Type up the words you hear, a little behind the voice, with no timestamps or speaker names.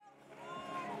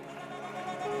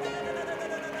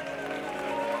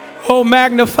Oh,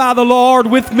 magnify the Lord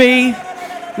with me.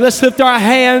 Let's lift our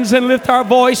hands and lift our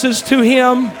voices to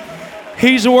Him.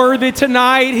 He's worthy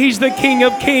tonight. He's the King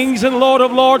of Kings and Lord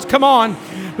of Lords. Come on.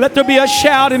 Let there be a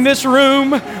shout in this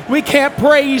room. We can't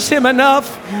praise Him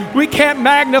enough. We can't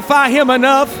magnify Him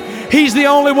enough. He's the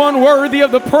only one worthy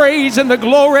of the praise and the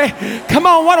glory. Come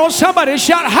on, why don't somebody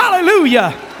shout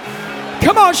hallelujah?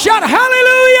 Come on, shout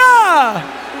hallelujah.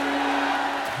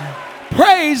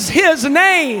 Praise His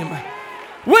name.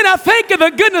 When I think of the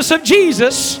goodness of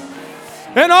Jesus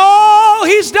and all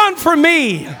He's done for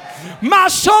me, my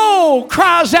soul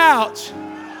cries out,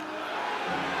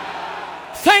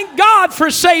 thank God for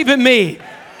saving me.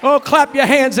 Oh, clap your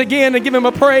hands again and give Him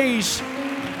a praise.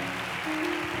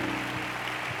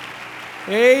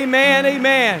 Amen,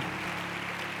 amen.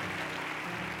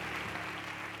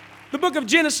 The book of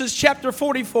Genesis, chapter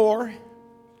 44,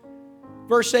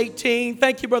 verse 18.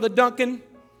 Thank you, Brother Duncan,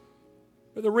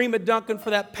 Brother Rema Duncan,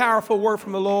 for that powerful word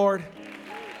from the Lord.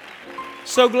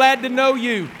 So glad to know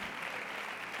you.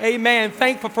 Amen.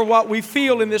 Thankful for what we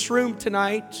feel in this room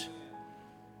tonight.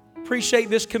 Appreciate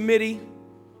this committee.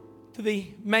 To the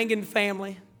Mangan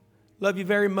family, love you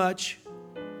very much.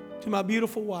 To my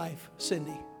beautiful wife,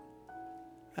 Cindy,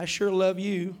 I sure love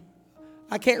you.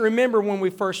 I can't remember when we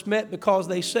first met because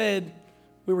they said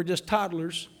we were just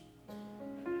toddlers.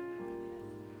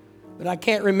 But I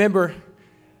can't remember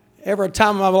ever a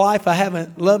time in my life I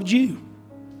haven't loved you.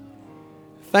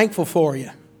 Thankful for you.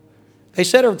 They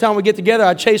said every time we get together,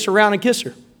 I'd chase her around and kiss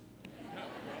her.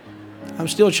 I'm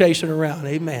still chasing her around.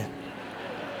 Amen.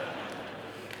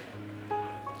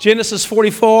 Genesis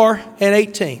 44 and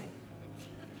 18.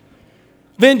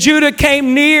 Then Judah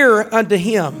came near unto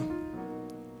him.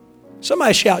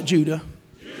 Somebody shout Judah.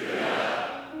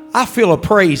 Judah. I feel a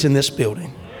praise in this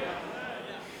building.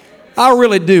 I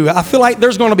really do. I feel like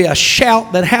there's going to be a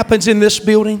shout that happens in this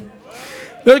building.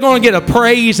 They're going to get a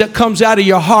praise that comes out of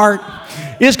your heart.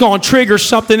 It's going to trigger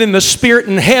something in the spirit,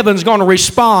 and heaven's going to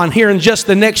respond here in just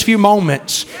the next few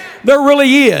moments. There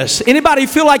really is. Anybody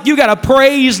feel like you got a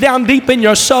praise down deep in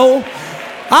your soul?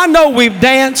 I know we've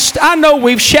danced. I know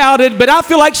we've shouted, but I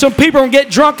feel like some people are going to get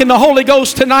drunk in the Holy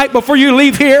Ghost tonight before you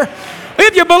leave here.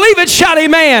 If you believe it, shout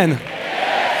amen.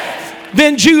 Yes.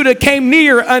 Then Judah came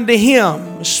near unto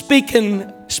him,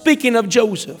 speaking of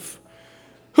Joseph,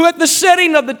 who at the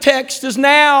setting of the text is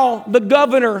now the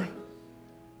governor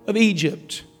of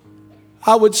Egypt.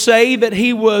 I would say that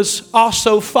he was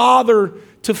also father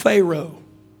to Pharaoh,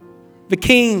 the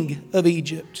king of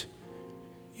Egypt.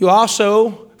 You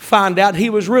also find out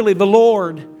he was really the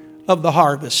Lord of the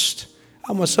harvest.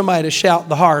 I want somebody to shout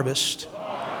the harvest.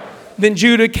 Then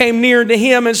Judah came near to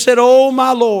him and said, O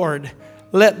my Lord,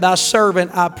 let thy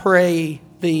servant, I pray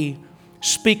thee,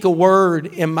 speak a word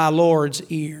in my Lord's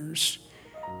ears.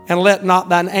 And let not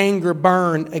thine anger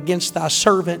burn against thy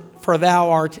servant, for thou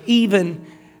art even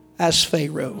as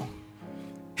Pharaoh.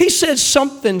 He said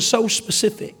something so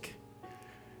specific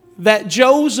that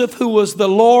Joseph, who was the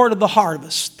Lord of the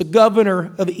harvest, the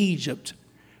governor of Egypt,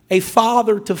 a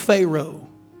father to Pharaoh,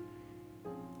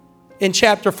 in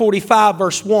chapter 45,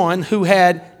 verse 1, who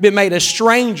had been made a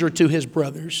stranger to his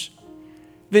brothers,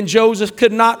 then Joseph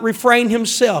could not refrain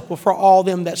himself before all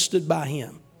them that stood by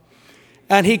him.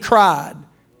 And he cried,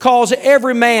 cause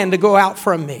every man to go out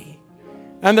from me.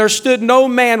 And there stood no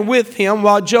man with him,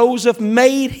 while Joseph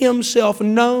made himself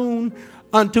known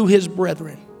unto his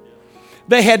brethren.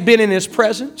 They had been in his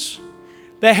presence.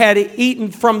 They had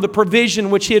eaten from the provision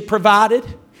which he had provided.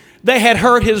 They had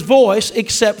heard his voice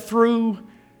except through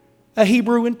a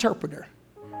Hebrew interpreter.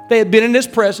 They had been in his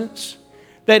presence.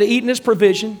 They had eaten his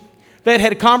provision. They had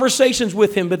had conversations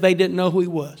with him, but they didn't know who he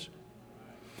was.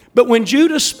 But when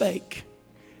Judah spake,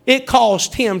 it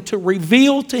caused him to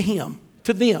reveal to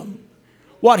them,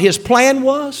 what his plan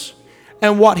was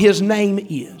and what his name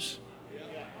is.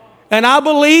 And I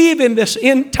believe in this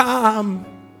end time,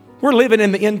 we're living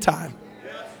in the end time.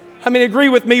 How many agree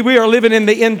with me? We are living in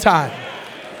the end time.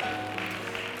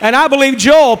 And I believe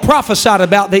Joel prophesied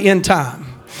about the end time.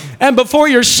 And before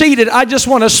you're seated, I just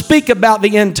want to speak about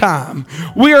the end time.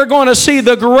 We are going to see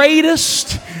the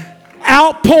greatest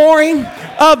outpouring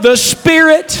of the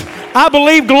Spirit, I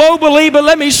believe globally, but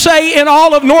let me say in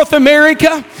all of North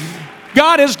America.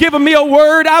 God has given me a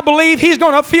word. I believe He's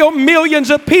going to fill millions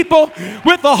of people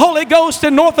with the Holy Ghost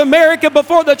in North America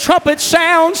before the trumpet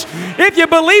sounds. If you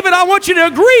believe it, I want you to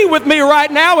agree with me right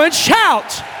now and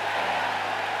shout.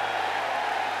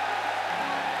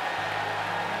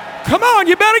 Come on,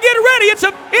 you better get ready.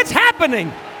 It's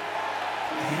happening.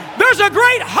 There's a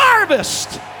great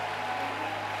harvest.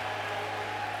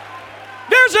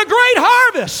 There's a great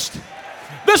harvest.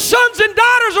 The sons and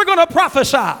daughters are going to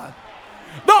prophesy.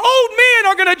 The The old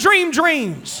men are going to dream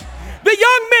dreams. The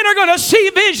young men are going to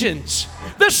see visions.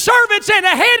 The servants and the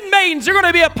handmaidens are going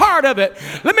to be a part of it.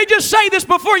 Let me just say this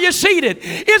before you're seated.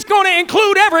 It's going to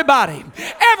include everybody,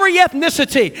 every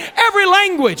ethnicity, every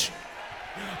language.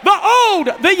 The old,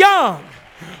 the young,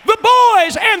 the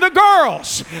boys and the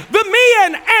girls, the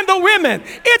men and the women.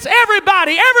 It's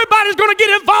everybody. Everybody's going to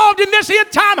get involved in this end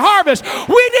time harvest.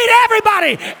 We need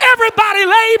everybody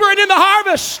laboring in the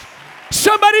harvest.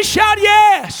 Somebody shout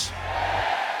yes.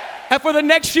 And for the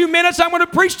next few minutes, I'm going to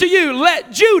preach to you.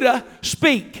 Let Judah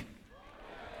speak.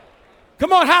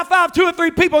 Come on, high five 2 or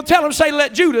 3 people. Tell them, say,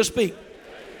 let Judah speak.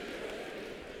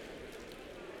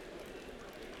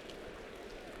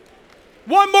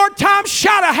 One more time,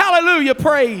 shout a hallelujah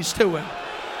praise to him.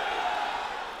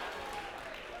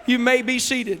 You may be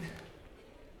seated.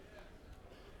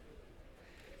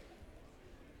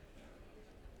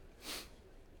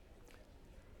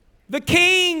 The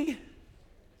king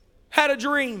had a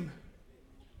dream.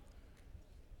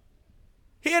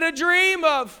 He had a dream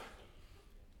of,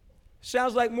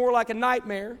 sounds like more like a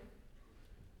nightmare,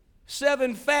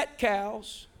 7 fat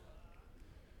cows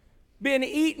being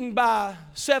eaten by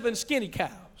 7 skinny cows.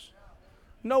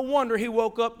 No wonder he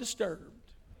woke up disturbed.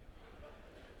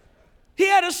 He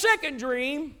had a second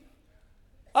dream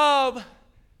of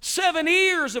 7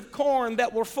 ears of corn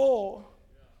that were full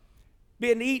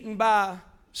being eaten by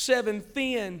 7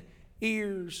 thin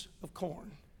ears of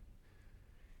corn.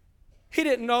 He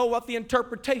didn't know what the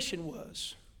interpretation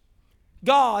was.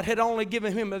 God had only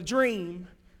given him a dream,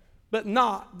 but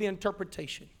not the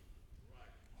interpretation.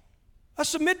 I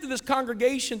submit to this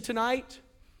congregation tonight,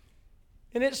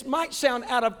 and it might sound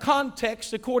out of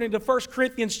context according to 1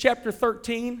 Corinthians chapter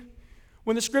 13,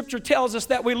 when the scripture tells us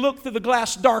that we look through the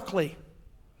glass darkly.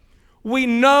 We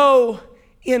know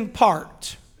in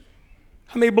part.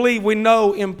 How many believe we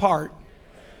know in part?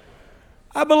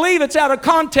 I believe it's out of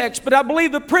context, but I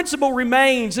believe the principle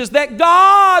remains is that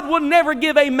God will never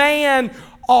give a man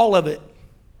all of it.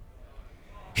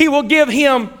 He will give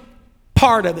him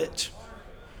part of it.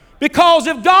 Because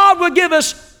if God would give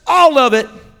us all of it,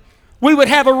 we would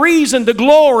have a reason to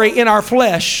glory in our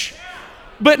flesh.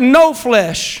 But no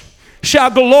flesh shall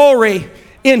glory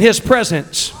in his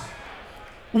presence.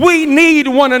 We need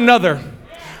one another.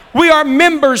 We are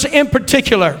members in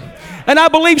particular. And I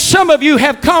believe some of you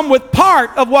have come with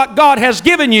part of what God has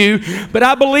given you. But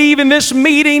I believe in this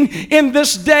meeting, in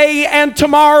this day and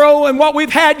tomorrow and what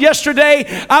we've had yesterday,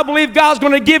 I believe God's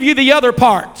going to give you the other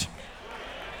part.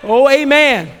 Oh,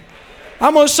 amen.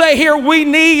 I'm going to say here, we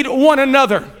need one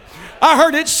another. I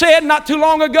heard it said not too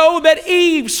long ago that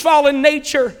Eve's fallen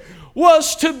nature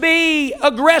was to be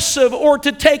aggressive or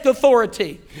to take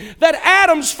authority. That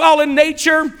Adam's fallen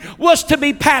nature was to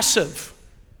be passive.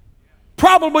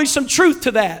 Probably some truth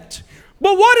to that.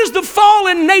 But what is the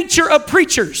fallen nature of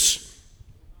preachers?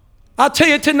 I'll tell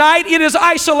you tonight, it is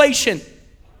isolation.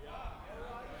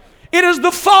 It is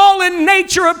the fallen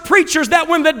nature of preachers that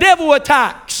when the devil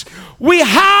attacks, we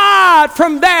hide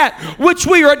from that which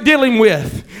we are dealing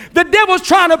with. The devil's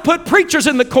trying to put preachers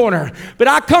in the corner. But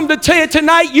I come to tell you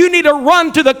tonight, you need to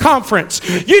run to the conference.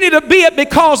 You need to be at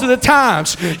Because of the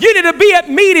Times. You need to be at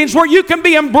meetings where you can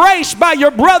be embraced by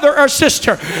your brother or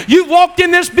sister. You walked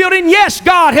in this building, yes,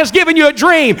 God has given you a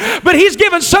dream, but he's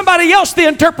given somebody else the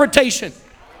interpretation.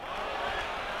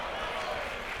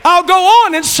 I'll go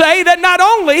on and say that not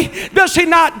only does he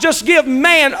not just give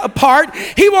man a part,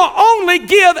 he will only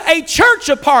give a church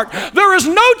a part. There is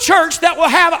no church that will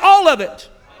have all of it.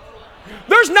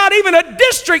 There's not even a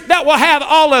district that will have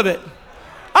all of it.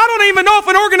 I don't even know if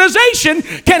an organization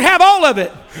can have all of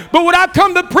it. But what I've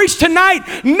come to preach tonight,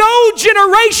 no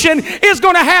generation is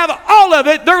going to have all of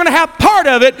it. They're going to have part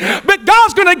of it. But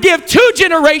God's going to give 2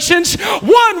 generations,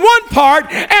 one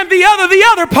part, and the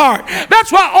other part.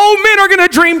 That's why old men are going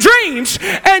to dream dreams.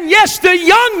 And yes, the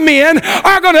young men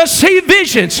are going to see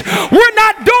visions. We're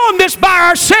not doing this by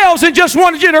ourselves in just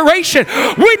one generation.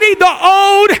 We need the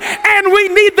old and we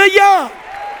need the young.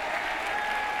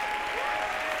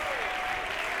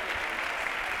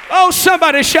 Oh,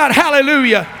 somebody shout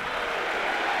hallelujah.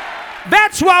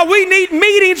 That's why we need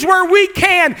meetings where we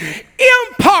can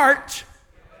impart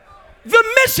the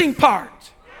missing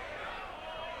part.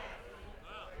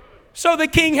 So the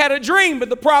king had a dream, but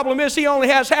the problem is he only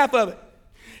has half of it.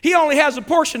 He only has a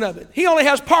portion of it. He only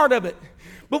has part of it.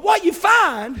 But what you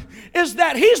find is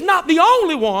that he's not the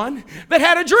only one that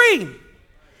had a dream.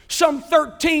 Some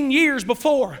 13 years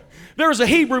before, there was a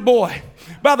Hebrew boy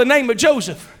by the name of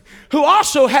Joseph who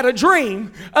also had a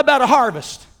dream about a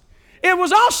harvest. It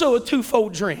was also a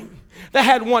twofold dream that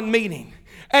had one meaning.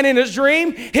 And in his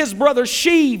dream, his brother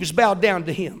Sheaves bowed down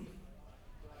to him.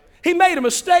 He made a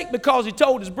mistake because he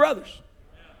told his brothers.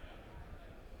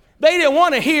 They didn't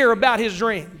want to hear about his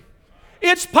dream.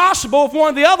 It's possible if one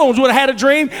of the other ones would have had a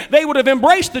dream, they would have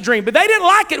embraced the dream. But they didn't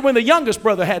like it when the youngest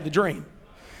brother had the dream.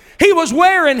 He was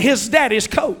wearing his daddy's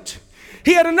coat.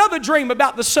 He had another dream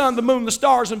about the sun, the moon, the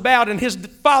stars, and bowed, and his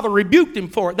father rebuked him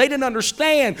for it. They didn't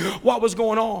understand what was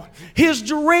going on. His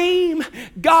dream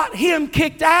got him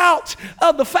kicked out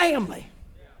of the family.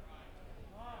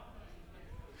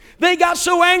 They got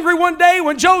so angry one day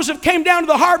when Joseph came down to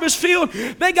the harvest field.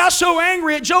 They got so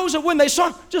angry at Joseph when they saw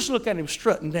him. Just look at him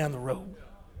strutting down the road.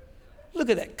 Look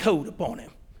at that coat upon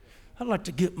him. I'd like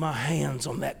to get my hands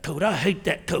on that coat. I hate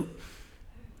that coat.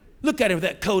 Look at him with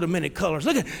that coat of many colors.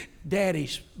 Look at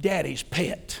daddy's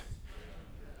pet.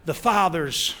 The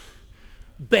father's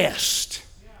best.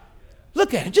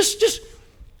 Look at him. Just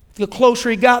the closer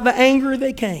he got, the angrier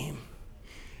they came.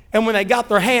 And when they got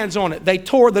their hands on it, they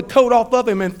tore the coat off of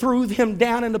him and threw him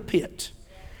down in the pit.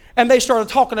 And they started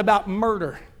talking about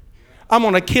murder. I'm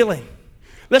going to kill him.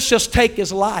 Let's just take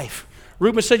his life.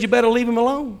 Reuben said, you better leave him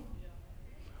alone.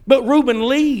 But Reuben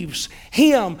leaves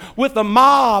him with the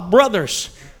mob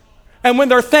brothers. And when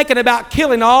they're thinking about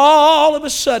killing, all of a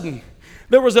sudden,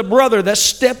 there was a brother that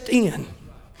stepped in.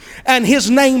 And his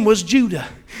name was Judah.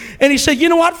 And he said, you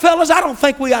know what, fellas? I don't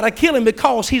think we ought to kill him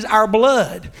because he's our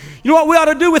blood. You know what we ought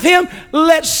to do with him?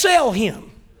 Let's sell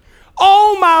him.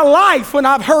 All my life when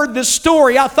I've heard this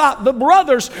story, I thought the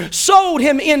brothers sold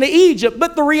him into Egypt.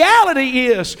 But the reality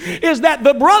is that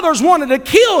the brothers wanted to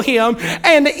kill him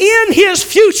and end his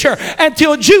future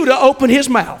until Judah opened his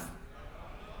mouth.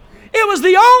 It was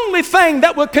the only thing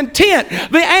that would content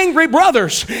the angry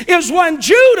brothers is when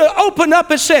Judah opened up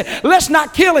and said, let's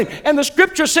not kill him. And the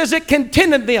scripture says it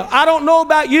contented them. I don't know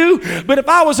about you, but if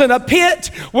I was in a pit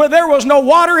where there was no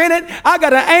water in it, I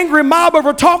got an angry mob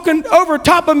over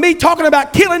top of me talking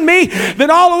about killing me, then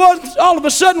all of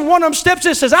a sudden one of them steps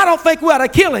in and says, I don't think we ought to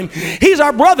kill him. He's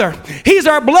our brother. He's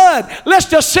our blood. Let's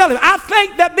just sell him. I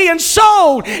think that being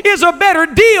sold is a better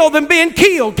deal than being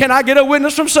killed. Can I get a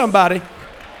witness from somebody?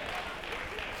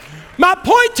 My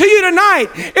point to you tonight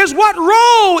is, what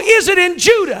role is it in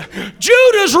Judah?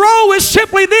 Judah's role is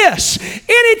simply this.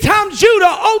 Anytime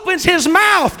Judah opens his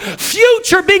mouth,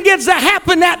 future begins to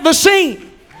happen at the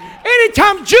scene.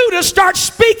 Anytime Judah starts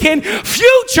speaking,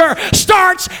 future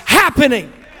starts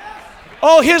happening.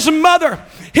 Oh, his mother,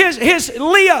 his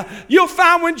Leah, you'll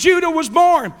find when Judah was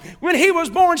born. When he was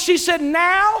born, she said,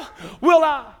 now will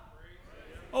I.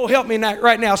 Oh, help me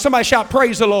right now. Somebody shout,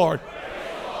 praise the Lord.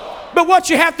 But what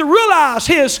you have to realize,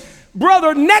 his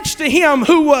brother next to him,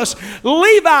 who was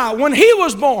Levi, when he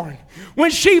was born,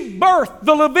 when she birthed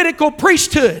the Levitical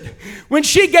priesthood, when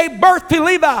she gave birth to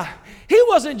Levi, he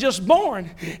wasn't just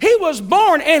born. He was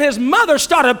born and his mother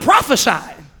started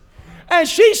prophesying. And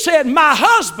she said, my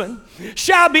husband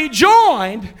shall be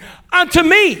joined unto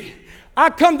me.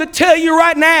 I come to tell you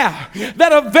right now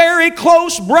that a very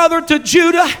close brother to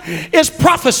Judah is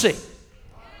prophecy.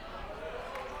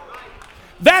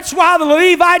 That's why the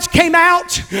Levites came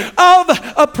out of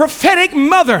a prophetic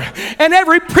mother. And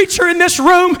every preacher in this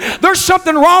room, there's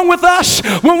something wrong with us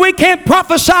when we can't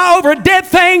prophesy over dead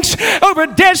things, over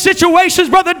dead situations.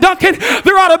 Brother Duncan,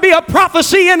 there ought to be a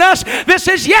prophecy in us that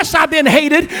says, yes, I've been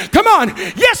hated. Come on.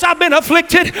 Yes, I've been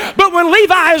afflicted. But when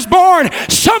Levi is born,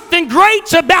 something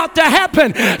great's about to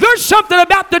happen. There's something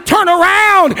about to turn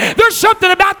around. There's something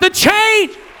about to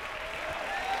change.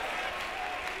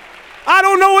 I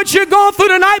don't know what you're going through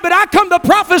tonight, but I come to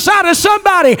prophesy to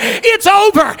somebody. It's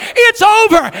over. It's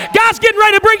over. God's getting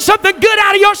ready to bring something good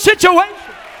out of your situation.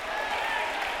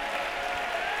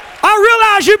 I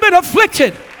realize you've been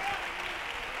afflicted.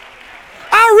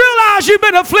 I realize you've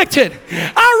been afflicted.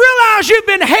 I realize you've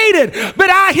been hated.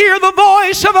 But I hear the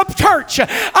voice of a church.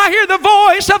 I hear the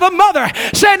voice of a mother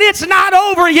saying, it's not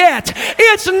over yet.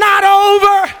 It's not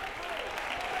over.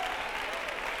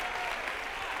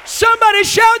 Somebody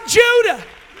shout Judah.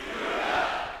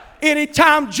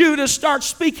 Anytime Judah starts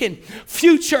speaking,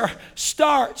 future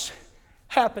starts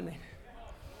happening.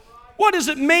 What does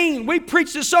it mean? We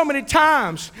preach this so many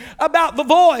times about the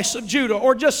voice of Judah,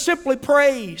 or just simply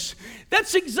praise.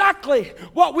 That's exactly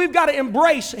what we've got to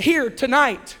embrace here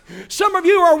tonight. Some of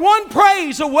you are one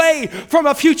praise away from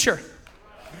a future.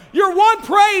 You're one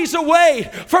praise away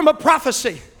from a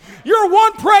prophecy. You're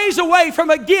one praise away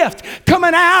from a gift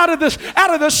coming out of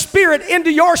the Spirit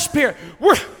into your spirit.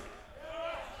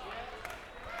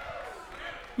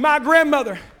 My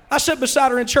grandmother, I sat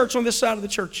beside her in church on this side of the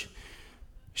church.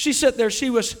 She sat there,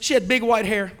 she had big white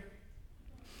hair.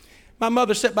 My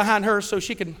mother sat behind her so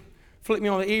she could flick me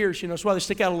on the ears, that's why they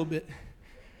stick out a little bit.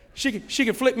 She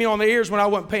could flick me on the ears when I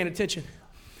wasn't paying attention.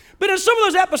 But in some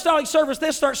of those apostolic service,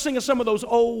 they start singing some of those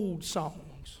old songs.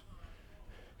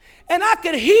 And I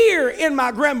could hear in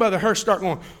my grandmother her start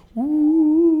going,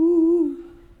 ooh.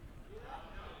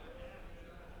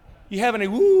 You have any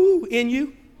woo in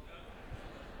you?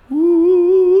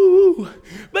 Ooh.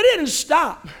 But it didn't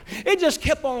stop. It just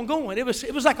kept on going. It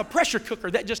was like a pressure cooker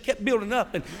that just kept building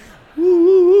up. And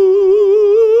ooh.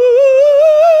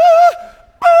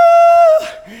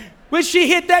 When she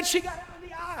hit that, she got out of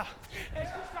the aisle. And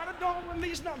she started doing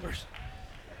these numbers.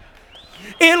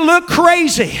 It looked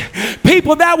crazy.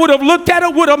 People that would have looked at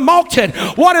it would have mocked it.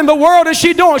 What in the world is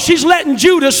she doing? She's letting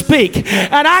Judah speak.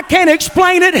 And I can't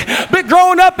explain it, but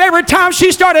growing up, every time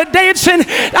she started dancing,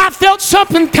 I felt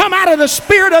something come out of the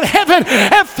spirit of heaven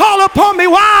and fall upon me.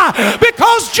 Why?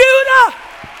 Because Judah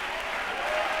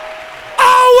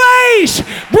always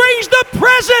brings the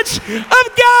presence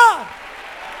of God.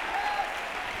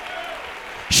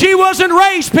 She wasn't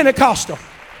raised Pentecostal.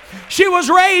 She was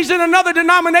raised in another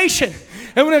denomination.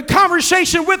 And when in a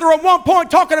conversation with her at one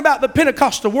point talking about the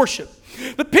Pentecostal worship,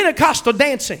 the Pentecostal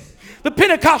dancing, the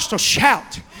Pentecostal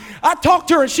shout, I talked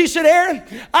to her and she said, Aaron,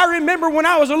 I remember when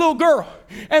I was a little girl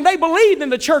and they believed in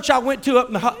the church I went to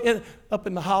up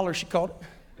in the holler, she called it,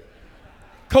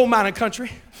 coal mining country.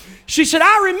 She said,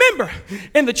 I remember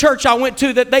in the church I went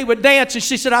to that they would dance, and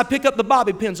she said, I'd pick up the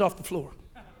bobby pins off the floor.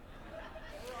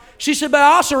 She said, but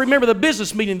I also remember the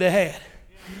business meeting they had.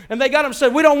 And they got them and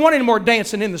said, we don't want any more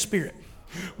dancing in the spirit.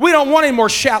 We don't want any more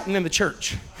shouting in the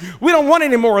church. We don't want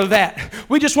any more of that.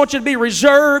 We just want you to be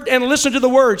reserved and listen to the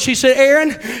word. She said,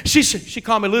 Aaron, she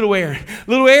called me Little Aaron.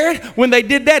 Little Aaron, when they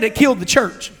did that, it killed the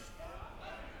church.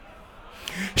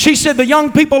 She said the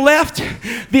young people left,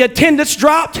 the attendance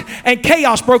dropped, and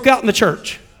chaos broke out in the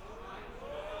church.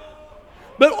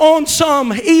 But on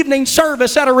some evening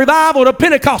service at a revival at a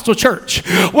Pentecostal church,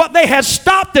 what they had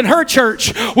stopped in her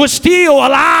church was still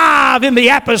alive in the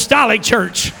apostolic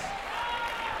church.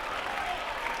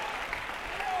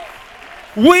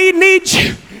 We need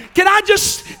you. Can I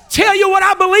just tell you what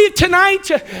I believe tonight?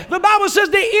 The Bible says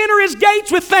to enter his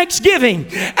gates with thanksgiving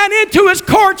and into his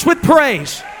courts with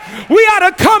praise. We ought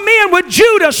to come in with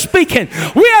Judah speaking.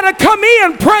 We ought to come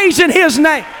in praising his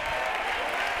name.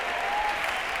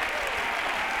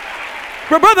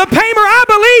 But Brother Paymer, I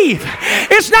believe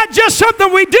it's not just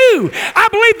something we do. I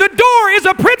believe the door is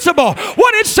a principle.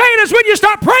 What it's saying is when you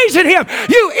start praising him,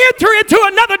 you enter into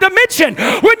another dimension.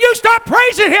 When you start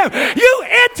praising him, you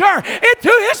enter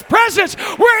into his presence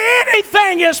where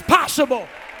anything is possible.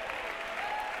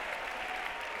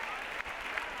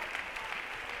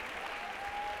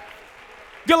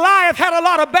 Goliath had a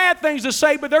lot of bad things to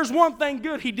say, but there's one thing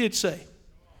good he did say.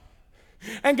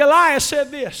 And Goliath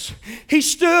said this. He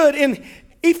stood in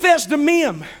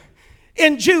Ephes-Dammim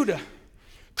in Judah,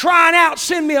 crying out,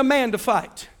 send me a man to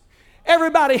fight.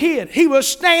 Everybody hid. He was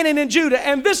standing in Judah,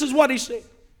 and this is what he said.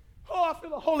 Oh, I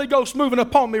feel the Holy Ghost moving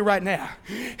upon me right now.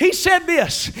 He said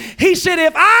this. He said,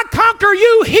 if I conquer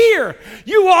you here,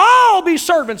 you will all be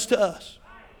servants to us.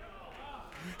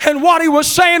 And what he was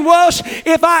saying was,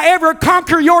 if I ever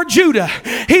conquer your Judah,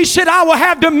 he said, I will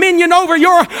have dominion over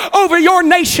your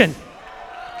nation.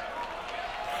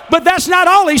 But that's not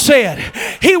all he said.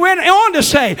 He went on to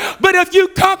say, but if you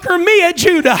conquer me at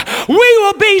Judah, we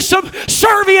will be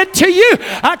subservient to you.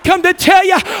 I come to tell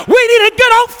you, we need a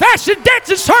good old-fashioned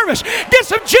dancing service. Get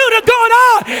some Judah going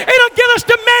on. It'll give us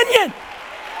dominion.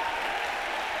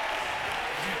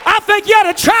 I think you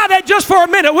ought to try that just for a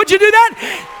minute. Would you do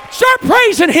that? Start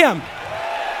praising him.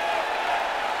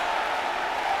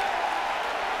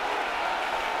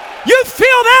 You feel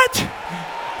that?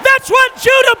 That's what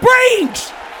Judah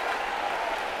brings.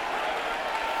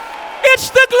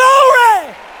 It's the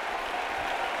glory.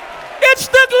 It's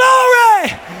the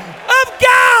glory of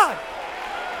God.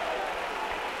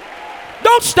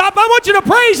 Don't stop. I want you to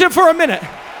praise him for a minute.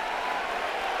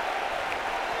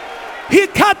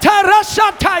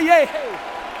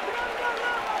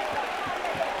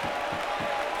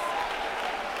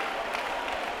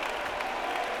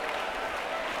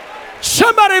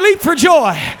 Somebody leap for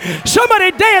joy.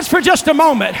 Somebody dance for just a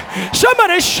moment.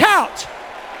 Somebody shout.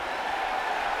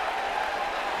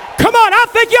 Come on, I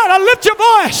think you ought to lift your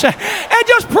voice and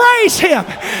just praise him.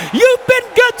 You've been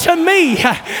good to me.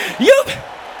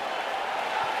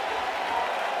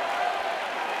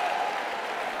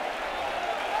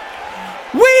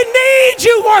 We need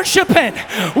you worshiping.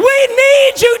 We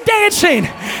need you dancing.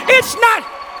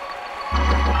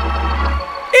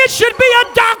 It should be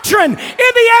a doctrine in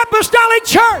the apostolic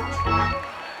church.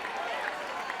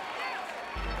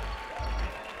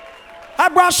 I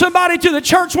brought somebody to the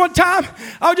church one time.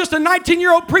 I was just a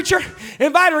 19-year-old preacher.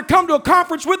 Invited her to come to a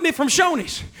conference with me from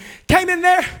Shoney's. Came in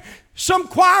there. Some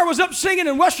choir was up singing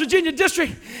in West Virginia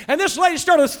District. And this lady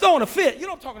started throwing a fit. You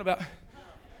know what I'm talking about?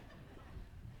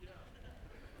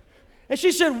 And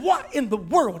she said, what in the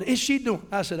world is she doing?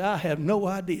 I said, I have no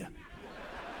idea.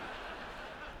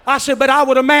 I said, but I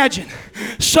would imagine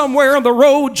somewhere on the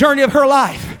road journey of her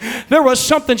life, there was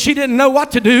something she didn't know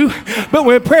what to do. But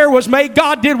when prayer was made,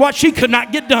 God did what she could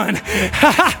not get done.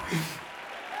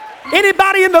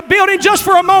 Anybody in the building, just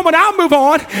for a moment, I'll move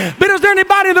on. But is there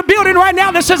anybody in the building right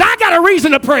now that says, I got a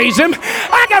reason to praise him?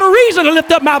 I got a reason to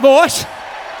lift up my voice.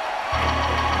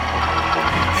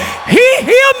 He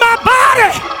healed my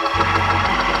body.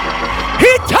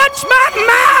 He touched my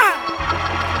mind.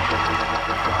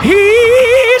 He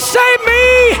saved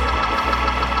me.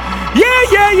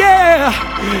 Yeah.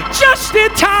 Just in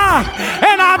time.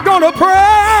 And I'm going to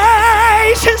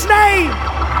praise his name.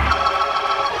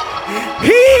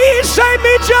 He saved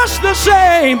me just the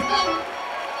same.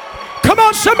 Come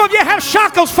on, some of you have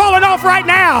shackles falling off right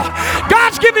now.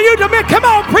 God's giving you dominion. Come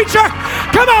on, preacher.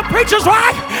 Come on, preacher's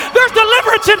wife. There's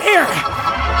deliverance in here.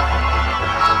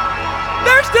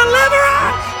 There's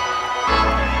deliverance.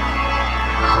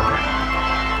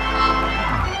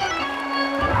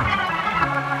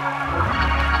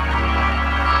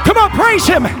 Come on, praise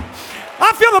him.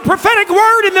 I feel the prophetic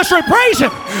word in this room. Praise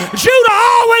him. Judah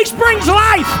always brings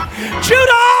life.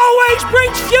 Judah always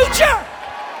brings future.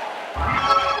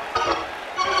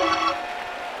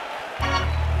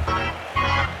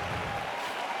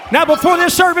 Now, before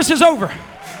this service is over,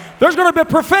 there's going to be a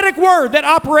prophetic word that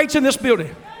operates in this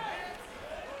building.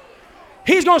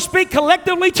 He's going to speak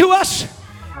collectively to us.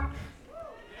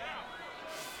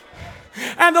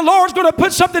 And the Lord's going to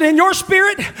put something in your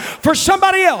spirit for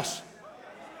somebody else.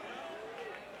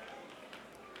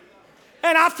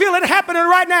 And I feel it happening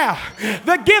right now.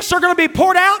 The gifts are going to be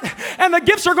poured out and the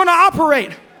gifts are going to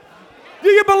operate. Do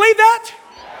you believe that?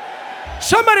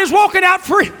 Somebody's walking out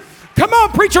free. Come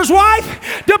on, preacher's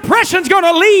wife. Depression's going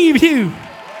to leave you.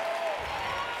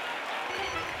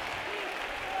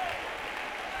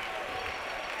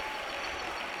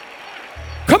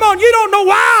 Come on, you don't know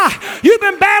why you've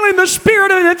been battling the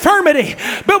spirit of infirmity.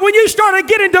 But when you started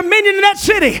getting dominion in that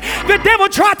city, the devil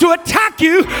tried to attack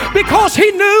you because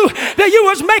he knew that you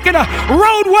was making a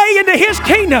roadway into his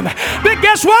kingdom. But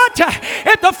guess what?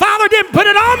 If the Father didn't put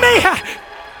it on me,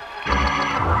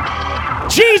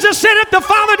 Jesus said if the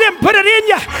Father didn't put it in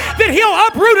you, then he'll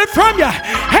uproot it from you.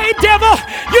 Hey, devil,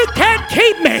 you can't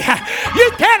keep me.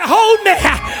 You can't hold me.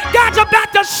 God's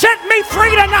about to set me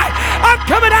free tonight. I'm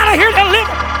coming out of here to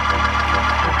live.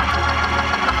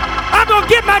 I'm going to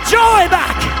get my joy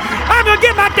back. I'm going to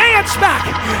get my dance back.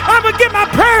 I'm going to get my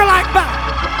prayer life back.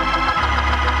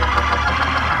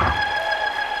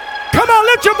 Come on,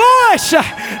 lift your voice.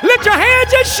 Lift your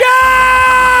hands and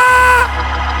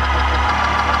shout.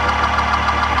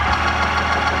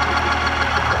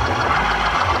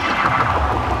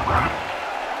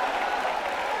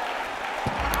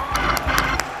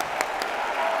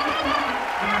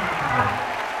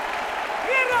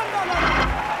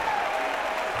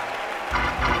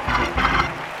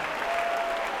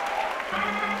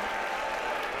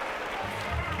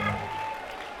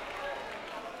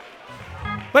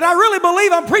 But I really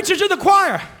believe I'm preaching to the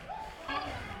choir.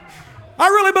 I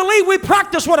really believe we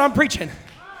practice what I'm preaching.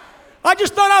 I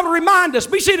just thought I would remind us.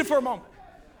 Be seated for a moment.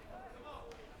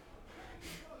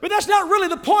 But that's not really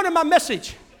the point of my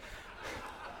message.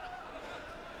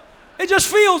 It just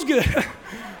feels good.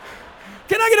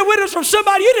 Can I get a witness from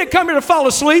somebody? You didn't come here to fall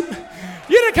asleep.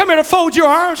 You didn't come here to fold your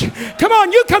arms. Come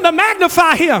on, you come to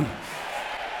magnify him.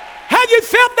 Have you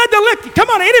felt that deliverance? Come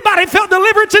on, anybody felt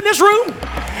deliverance in this room?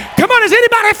 Come on, has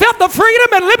anybody felt the freedom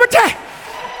and liberty?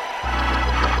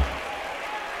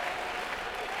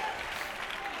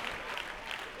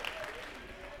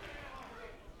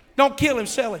 Don't kill him,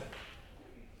 sell him.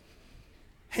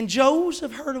 And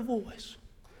Joseph heard a voice.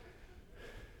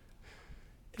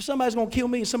 If somebody's going to kill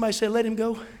me and somebody said, let him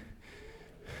go,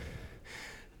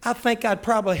 I think I'd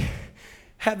probably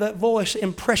have that voice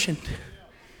impressioned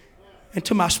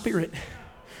into my spirit.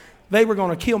 They were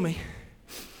going to kill me.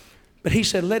 But he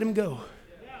said, let him go.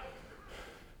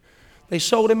 They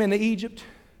sold him into Egypt.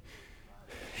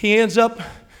 He ends up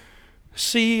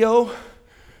CEO,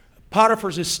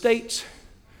 Potiphar's estates,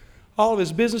 all of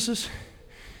his businesses.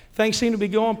 Things seem to be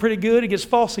going pretty good. He gets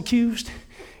false accused,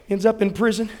 ends up in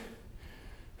prison.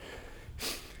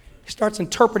 He starts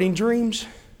interpreting dreams.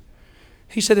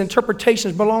 He said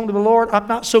interpretations belong to the Lord. I'm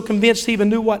not so convinced he even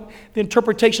knew what the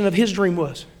interpretation of his dream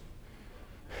was.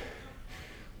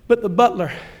 But the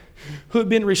butler who had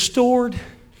been restored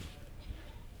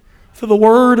through the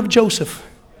word of Joseph.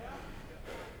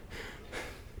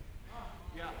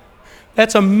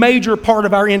 That's a major part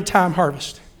of our end time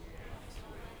harvest.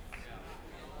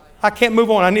 I can't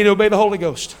move on. I need to obey the Holy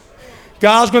Ghost.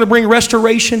 God's going to bring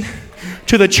restoration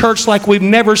to the church like we've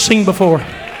never seen before.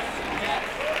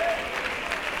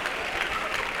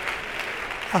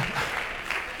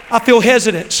 I feel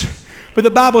hesitance, but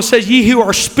the Bible says, ye who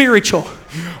are spiritual,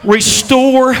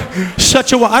 restore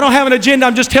such a one. I don't have an agenda.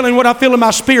 I'm just telling you what I feel in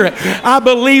my spirit. I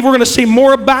believe we're going to see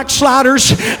more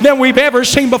backsliders than we've ever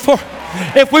seen before.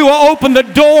 If we will open the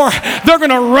door, they're going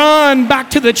to run back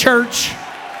to the church.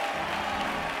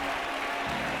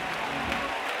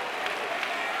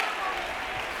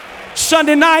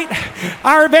 Sunday night,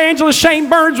 our evangelist Shane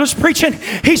Burns was preaching.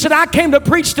 He said, I came to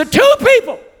preach to two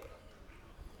people.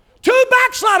 Two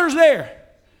backsliders there.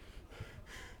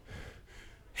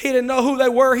 He didn't know who they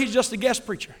were. He's just a guest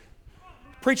preacher.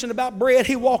 Preaching about bread,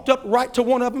 he walked up right to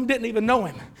one of them, didn't even know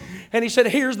him. And he said,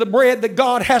 here's the bread that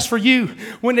God has for you.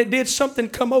 When it did something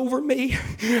come over me,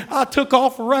 I took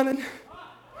off running.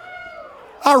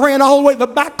 I ran all the way to the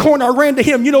back corner. I ran to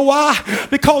him. You know why?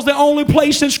 Because the only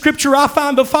place in Scripture I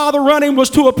find the Father running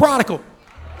was to a prodigal.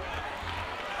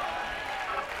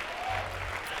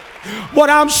 What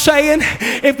I'm saying,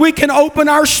 if we can open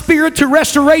our spirit to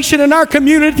restoration in our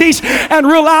communities and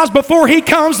realize before He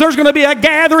comes, there's going to be a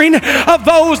gathering of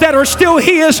those that are still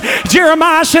His.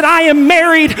 Jeremiah said, I am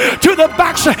married to the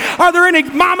backside. Are there any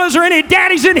mamas or any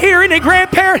daddies in here, any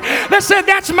grandparents that said,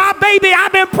 that's my baby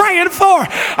I've been praying for?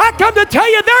 I come to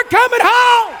tell you, they're coming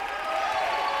home.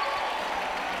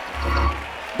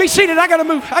 Be seated. I got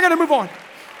to move on.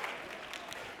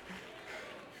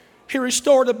 He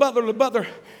restored the butler. The butler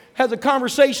has a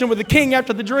conversation with the king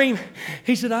after the dream.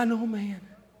 He said, I know a man.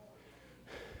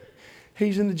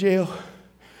 He's in the jail.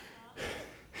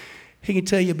 He can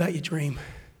tell you about your dream.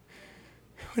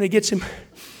 When he gets him,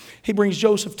 he brings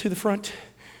Joseph to the front,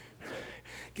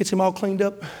 gets him all cleaned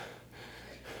up,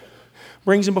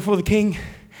 brings him before the king.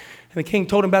 And the king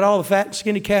told him about all the fat and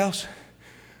skinny cows,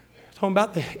 told him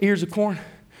about the ears of corn.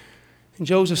 And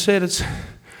Joseph said, it's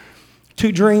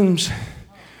two dreams.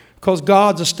 Because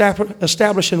God's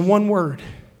establishing one word.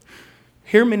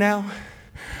 Hear me now.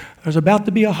 There's about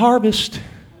to be a harvest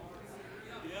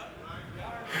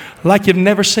like you've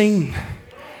never seen.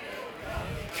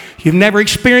 You've never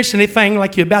experienced anything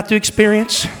like you're about to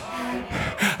experience.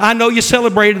 I know you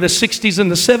celebrated the 60s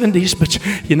and the 70s, but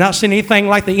you've not seen anything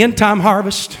like the end time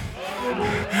harvest.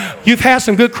 You've had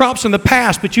some good crops in the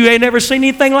past, but you ain't never seen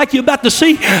anything like you're about to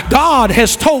see. God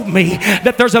has told me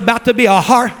that there's about to be a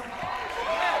harvest.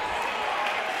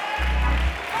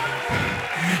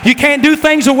 You can't do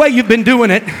things the way you've been doing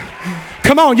it.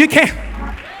 Come on, you can't.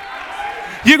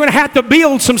 You're going to have to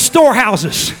build some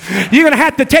storehouses. You're going to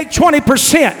have to take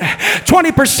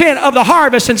 20% of the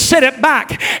harvest and set it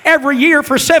back every year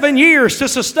for 7 years to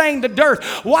sustain the dirt.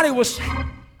 What it was.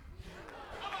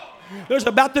 There's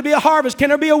about to be a harvest. Can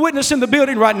there be a witness in the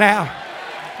building right now?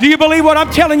 Do you believe what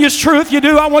I'm telling you is truth? You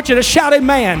do? I want you to shout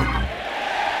amen.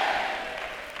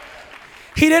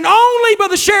 He didn't only,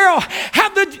 Brother Cheryl,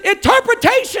 have the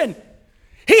interpretation.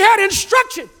 He had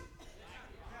instruction.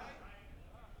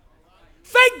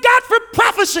 Thank God for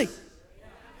prophecy.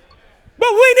 But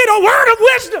we need a word of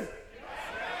wisdom.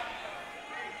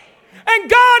 And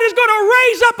God is going to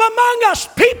raise up among us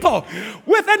people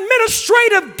with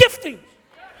administrative gifting.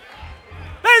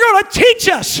 They're going to teach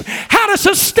us how to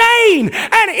sustain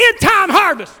an end-time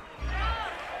harvest.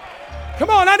 Come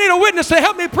on, I need a witness to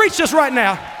help me preach this right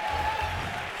now.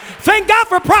 Thank God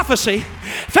for prophecy.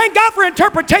 Thank God for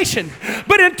interpretation.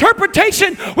 But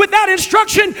interpretation without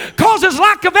instruction causes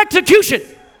lack of execution.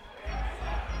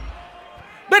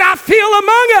 But I feel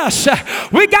among us,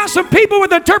 we got some people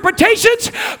with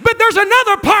interpretations, but there's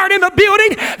another part in the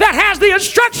building that has the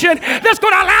instruction that's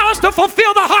going to allow us to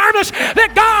fulfill the harvest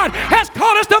that God has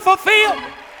called us to fulfill.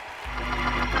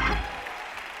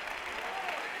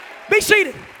 Be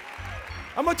seated.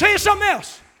 I'm going to tell you something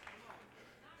else.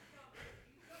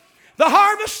 The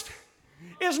harvest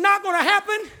is not going to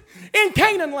happen in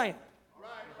Canaan land.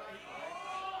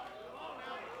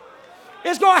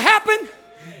 It's going to happen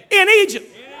in Egypt.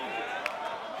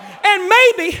 And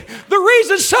maybe the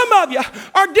reason some of you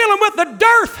are dealing with the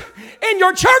dearth in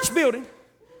your church building,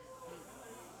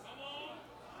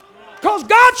 because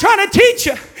God's trying to teach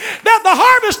you that the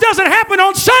harvest doesn't happen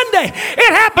on Sunday.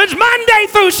 It happens Monday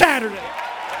through Saturday.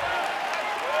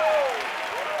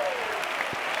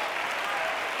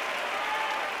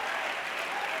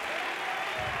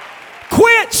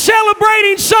 Quit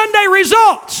celebrating Sunday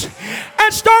results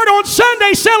and start on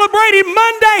Sunday celebrating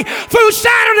Monday through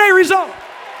Saturday results.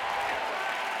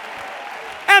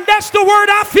 And that's the word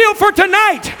I feel for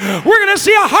tonight. We're going to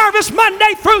see a harvest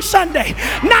Monday through Sunday,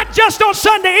 not just on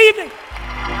Sunday evening.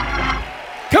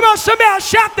 Come on, somebody else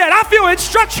shout that. I feel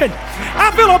instruction.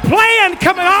 I feel a plan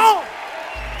coming on.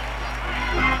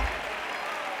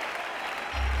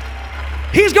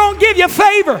 He's going to give you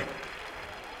favor.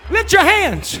 Lift your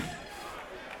hands.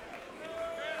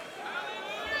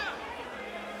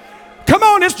 Come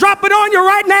on, it's dropping on you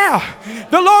right now.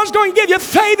 The Lord's going to give you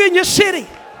favor in your city.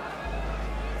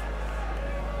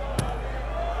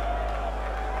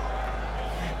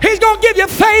 He's going to give you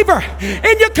favor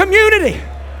in your community.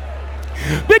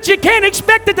 But you can't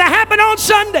expect it to happen on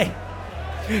Sunday.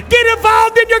 Get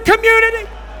involved in your community.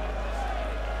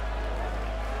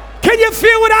 Can you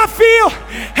feel what I feel?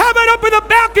 How about up in the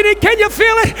balcony? Can you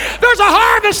feel it? There's a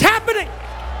harvest happening.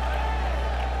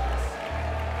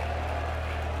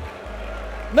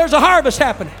 There's a harvest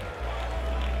happening.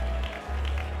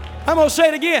 I'm going to say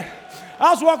it again. I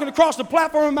was walking across the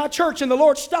platform of my church and the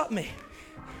Lord stopped me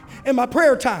in my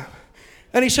prayer time.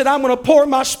 And he said, I'm going to pour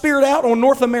my spirit out on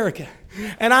North America.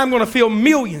 And I'm going to fill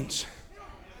millions.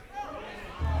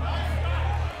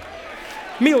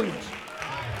 Millions.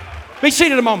 Be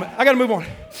seated a moment. I got to move on.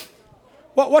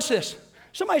 What's this?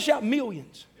 Somebody shout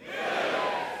millions.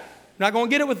 Not going to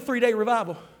get it with a 3-day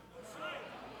revival.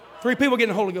 3 people getting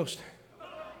the Holy Ghost.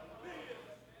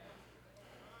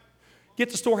 Get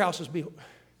the storehouses built.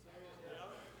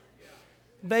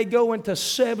 They go into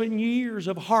 7 years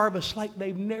of harvest like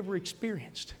they've never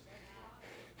experienced.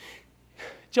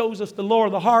 Joseph, the Lord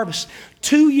of the harvest,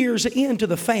 2 years into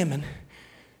the famine,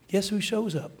 guess who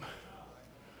shows up?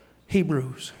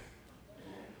 Hebrews.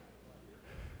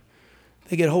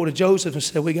 They get a hold of Joseph and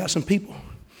said, we got some people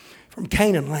from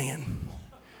Canaan land,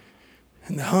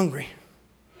 and they're hungry.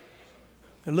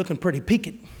 They're looking pretty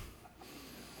peaked.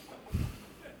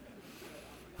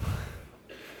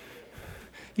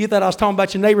 You thought I was talking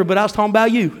about your neighbor, but I was talking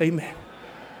about you. Amen.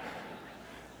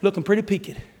 Looking pretty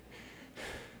peaked.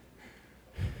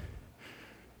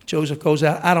 Joseph goes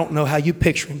out. I don't know how you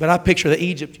picture him, but I picture the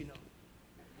Egypt, you know.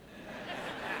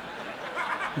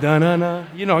 Da-na-na.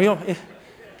 You know,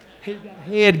 he's got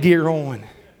headgear on.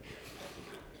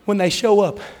 When they show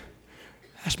up,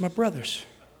 that's my brothers.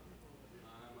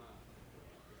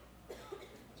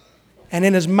 And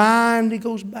in his mind, he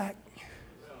goes back.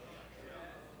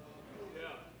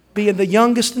 Being the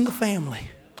youngest in the family.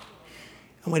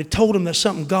 And when he told them there's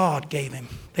something God gave him,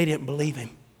 they didn't believe him.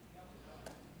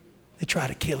 They tried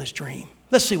to kill his dream.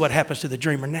 Let's see what happens to the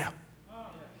dreamer now.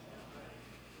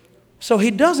 So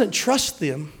he doesn't trust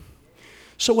them.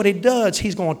 So what he does,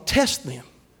 he's going to test them.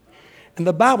 And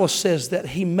the Bible says that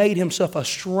he made himself a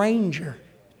stranger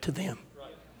to them.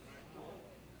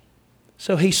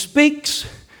 So he speaks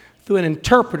through an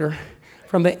interpreter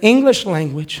from the English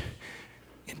language,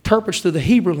 interprets through the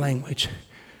Hebrew language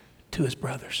to his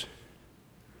brothers.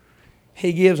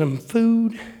 He gives them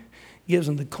food, gives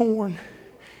them the corn.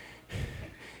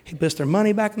 He puts their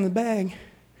money back in the bag,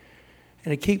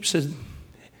 and he keeps his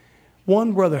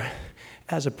one brother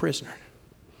as a prisoner.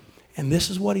 And this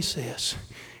is what he says,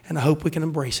 and I hope we can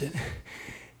embrace it.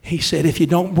 He said, if you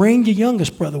don't bring your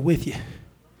youngest brother with you,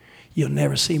 you'll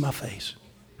never see my face.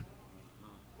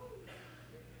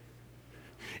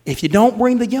 If you don't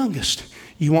bring the youngest,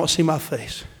 you won't see my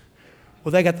face.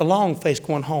 Well, they got the long face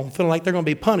going home, feeling like they're going to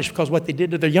be punished because of what they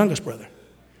did to their youngest brother.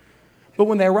 But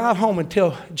when they arrive home and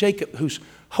tell Jacob, who's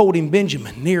holding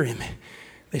Benjamin near him,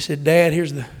 they said, Dad,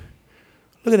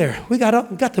 look at there. We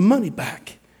got the money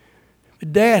back.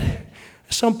 But Dad,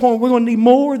 at some point we're going to need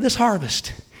more of this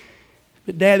harvest.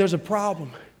 But Dad, there's a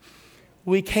problem.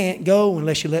 We can't go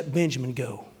unless you let Benjamin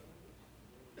go.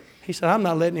 He said, I'm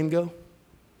not letting him go.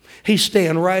 He's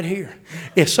staying right here.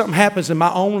 If something happens to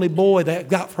my only boy that I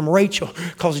got from Rachel,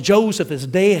 because Joseph is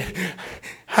dead,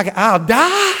 I'll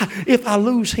die if I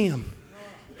lose him.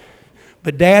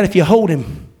 But Dad, if you hold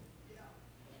him,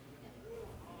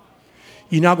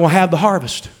 you're not going to have the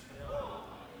harvest.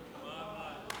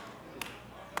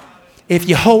 If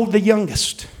you hold the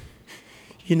youngest,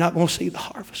 you're not going to see the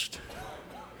harvest.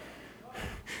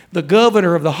 The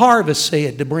governor of the harvest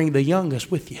said to bring the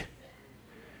youngest with you.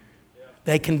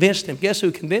 They convinced him. Guess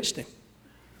who convinced him?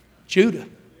 Judah.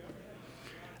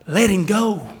 Let him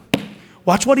go.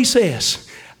 Watch what he says.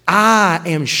 I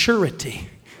am surety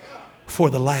for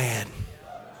the lad.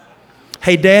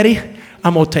 Hey, Daddy,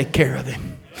 I'm going to take care of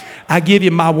him. I give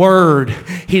you my word.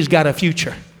 He's got a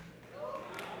future.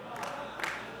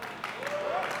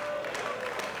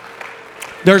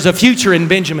 There's a future in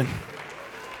Benjamin.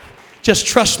 Just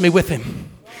trust me with him.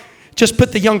 Just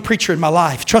put the young preacher in my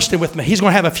life. Trust him with me. He's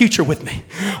going to have a future with me.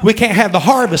 We can't have the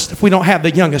harvest if we don't have the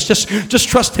youngest. Just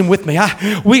trust him with me.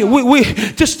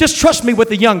 Just trust me with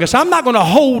the youngest. I'm not going to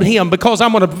hold him because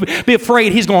I'm going to be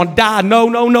afraid he's going to die.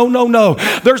 No.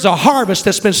 There's a harvest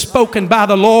that's been spoken by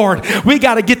the Lord. We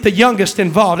got to get the youngest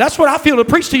involved. That's what I feel to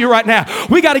preach to you right now.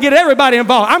 We got to get everybody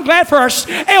involved. I'm glad for our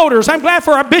elders. I'm glad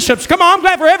for our bishops. Come on, I'm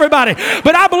glad for everybody.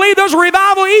 But I believe there's a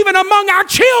revival even among our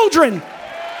children.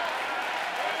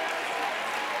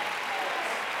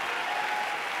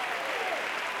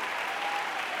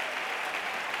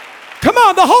 Come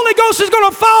on, the Holy Ghost is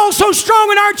going to fall so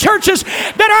strong in our churches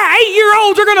that our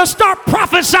 8-year-olds are going to start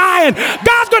prophesying.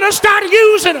 God's going to start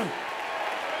using them.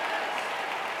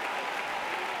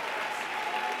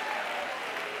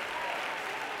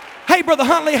 Hey, Brother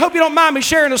Huntley, I hope you don't mind me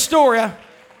sharing a story. I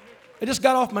just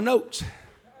got off my notes.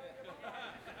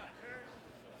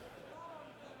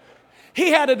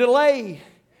 He had a delay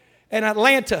in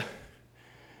Atlanta,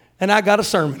 and I got a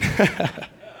sermon.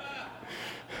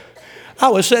 I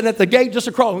was sitting at the gate just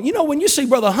across. You know, when you see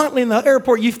Brother Huntley in the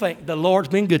airport, you think, the Lord's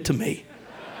been good to me.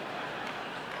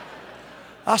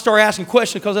 I started asking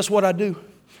questions because that's what I do.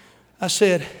 I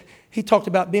said, he talked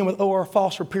about being with O.R.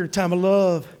 Foss for a period of time. I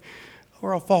love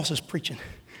O.R. Foss is preaching.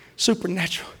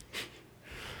 Supernatural.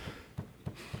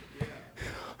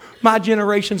 My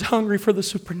generation's hungry for the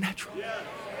supernatural.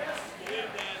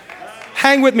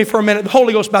 Hang with me for a minute. The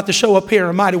Holy Ghost is about to show up here in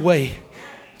a mighty way. Do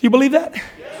you believe that?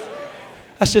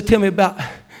 I said, tell me about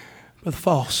Brother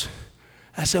Foss.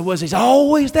 I said, was he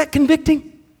always that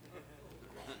convicting?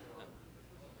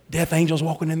 Death angels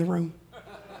walking in the room.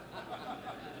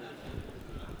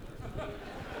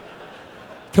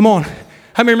 Come on.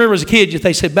 How many remember as a kid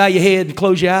they said, bow your head and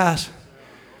close your eyes?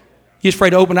 You're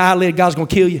afraid to open the eyelid, God's going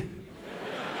to kill you.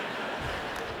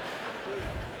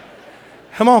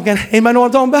 Come on, anybody know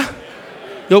what I'm talking about?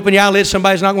 You open your eyelids,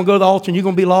 somebody's not going to go to the altar and you're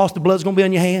going to be lost. The blood's going to be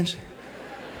on your hands.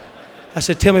 I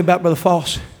said, tell me about Brother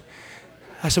Foss.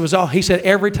 I said, he said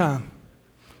every time.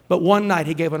 But one night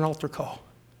he gave an altar call.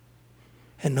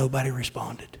 And nobody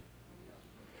responded.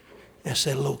 And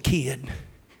said a little kid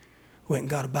went and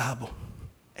got a Bible,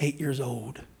 8 years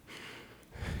old,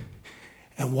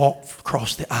 and walked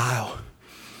across the aisle.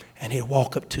 And he'd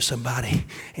walk up to somebody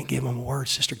and give them a word,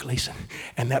 Sister Gleason.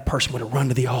 And that person would have run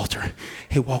to the altar.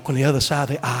 He'd walk on the other side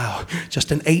of the aisle.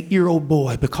 Just an 8-year-old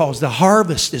boy, because the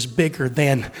harvest is bigger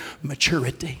than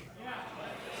maturity.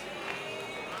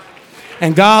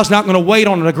 And God's not going to wait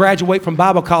on him to graduate from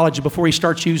Bible college before he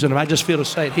starts using them. I just feel to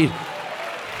say it.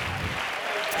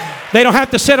 They don't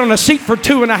have to sit on a seat for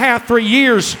 2.5, 3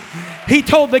 years. He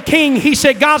told the king, he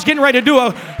said, God's getting ready to do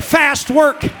a fast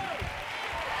work.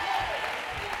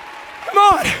 Come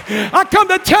on. I come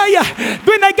to tell you,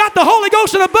 when they got the Holy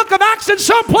Ghost in the book of Acts in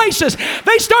some places,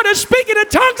 they started speaking in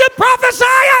tongues and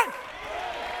prophesying.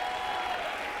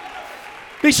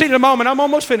 Be seated a moment. I'm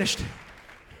almost finished.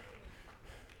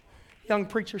 Young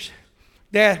preachers.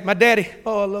 My daddy.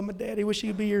 Oh, I love my daddy. Wish he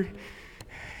could be here.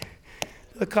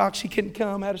 The Cox, he couldn't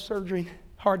come. Had a surgery.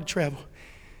 Hard to travel.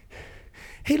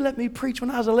 He let me preach when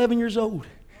I was 11 years old.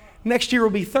 Next year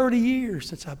will be 30 years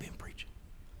since I've been preaching.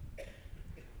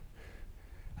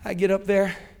 I get up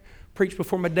there, preach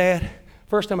before my dad.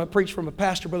 First time I preached from a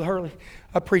pastor, Brother Hurley.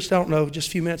 I preached, I don't know, just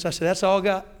a few minutes. I said, that's all I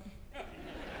got.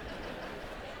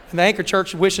 And the Anchor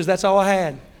Church wishes that's all I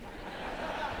had.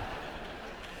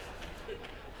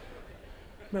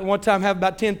 Remember one time I have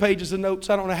about 10 pages of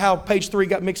notes. I don't know how page 3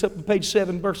 got mixed up with page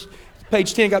 7,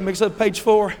 page 10 got mixed up with page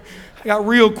 4. I got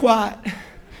real quiet.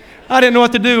 I didn't know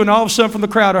what to do, and all of a sudden from the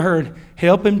crowd I heard,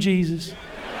 help him, Jesus.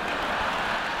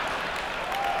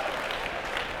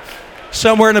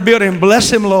 Somewhere in the building,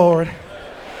 bless him, Lord.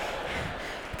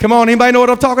 Come on, anybody know what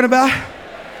I'm talking about?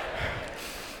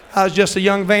 I was just a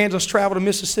young evangelist, traveled to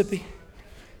Mississippi.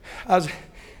 I was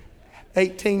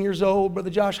 18 years old. Brother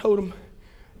Josh Hodem.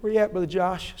 Where you at, Brother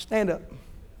Josh? Stand up. One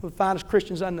of the finest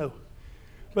Christians I know.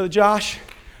 Brother Josh,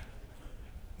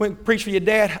 went and preached for your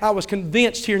dad. I was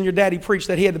convinced hearing your daddy preach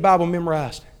that he had the Bible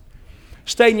memorized.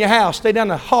 Stayed in your house. Stayed down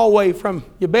the hallway from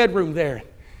your bedroom there.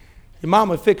 Your mom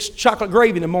would fix chocolate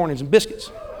gravy in the mornings and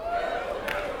biscuits.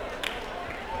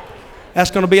 That's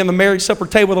going to be on the marriage supper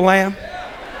table of the Lamb.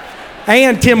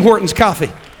 And Tim Hortons coffee.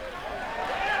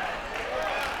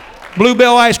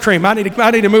 Bluebell ice cream. I need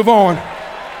to move on.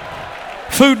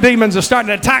 Food demons are starting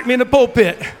to attack me in the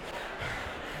pulpit.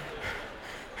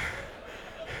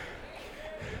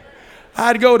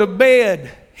 I'd go to bed.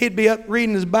 He'd be up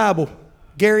reading his Bible.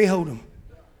 Gary Hodem.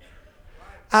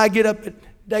 I'd get up at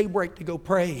daybreak to go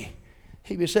pray.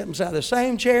 He'd be sitting beside the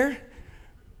same chair,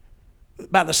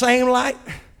 by the same light,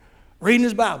 reading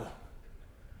his Bible.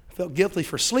 I felt guilty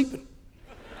for sleeping.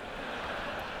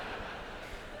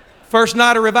 First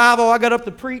night of revival, I got up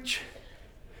to preach.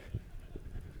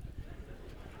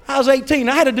 I was 18.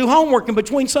 I had to do homework in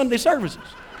between Sunday services.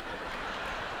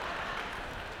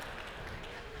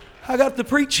 I got up to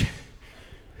preach,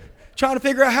 trying to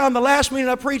figure out how in the last meeting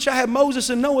I preached, I had Moses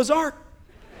and Noah's Ark.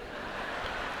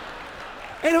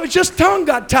 And it was just tongue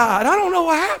got tied. I don't know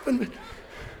what happened.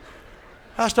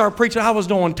 I started preaching. I was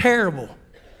doing terrible.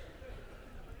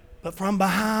 But from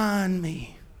behind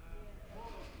me,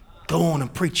 go on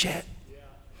and preach that.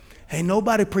 Ain't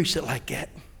nobody preached it like that.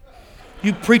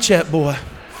 You preach that, boy.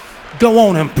 Go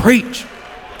on and preach.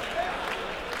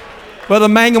 Brother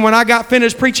Mangan, when I got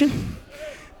finished preaching,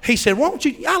 he said, won't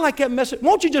you, I like that message,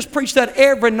 won't you just preach that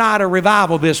every night of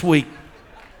revival this week?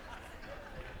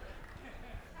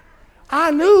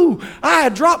 I knew I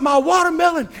had dropped my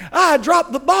watermelon. I had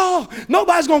dropped the ball.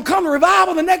 Nobody's going to come to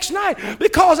revival the next night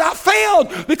because I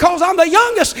failed, because I'm the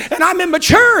youngest and I'm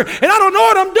immature and I don't know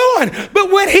what I'm doing.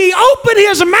 But when he opened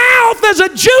his mouth as a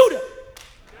Judah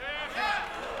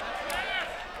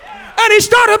and he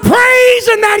started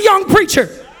praising that young preacher,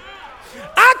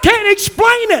 I can't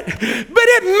explain it, but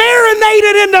it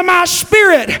marinated into my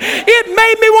spirit. It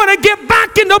made me want to get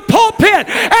back in the pulpit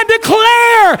and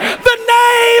declare the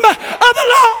name of the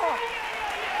Lord.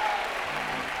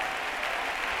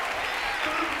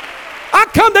 I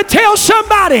come to tell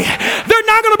somebody they're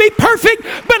not going to be perfect,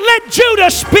 but let Judah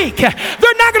speak.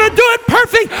 They're not going to do it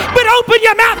perfect, but open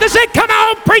your mouth and say, come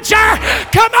on, preacher.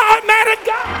 Come on, man of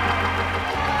God.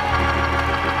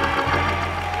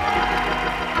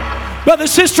 Brother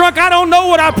Sistrunk, I don't know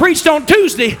what I preached on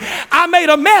Tuesday. I made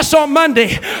a mess on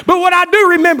Monday. But what I do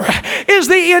remember is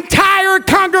the entire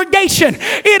congregation,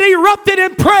 it erupted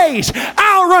in praise.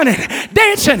 Aisle running,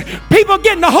 dancing, people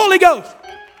getting the Holy Ghost.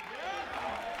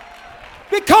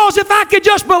 Because if I could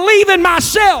just believe in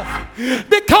myself,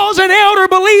 because an elder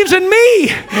believes in me,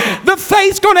 the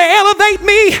faith's going to elevate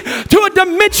me to a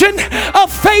dimension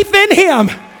of faith in him.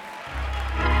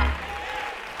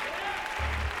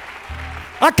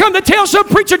 I come to tell some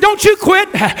preacher, don't you quit.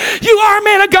 You are a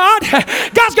man of God.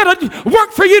 God's got a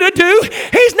work for you to do.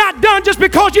 He's not done just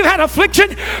because you had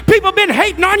affliction. People been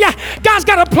hating on you. God's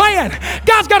got a plan.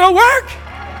 God's got a work.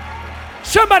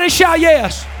 Somebody shout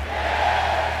yes.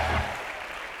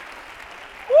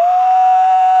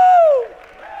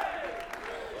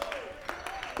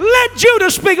 Woo! Let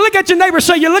Judah speak. Look at your neighbor,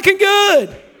 say, you're looking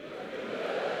good.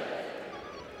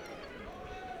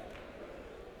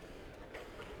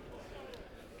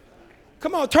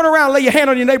 Come on, turn around, lay your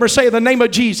hand on your neighbor, say in the name of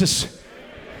Jesus.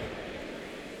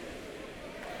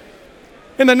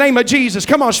 In the name of Jesus.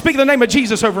 Come on, speak the name of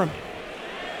Jesus over him.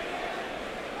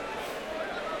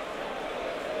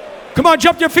 Come on,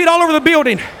 jump to your feet all over the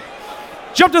building.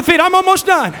 Jump to the feet. I'm almost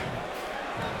done.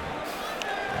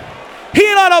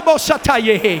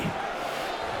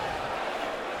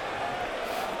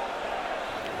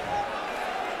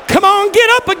 Come on, get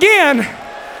up again.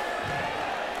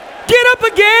 Get up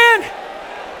again.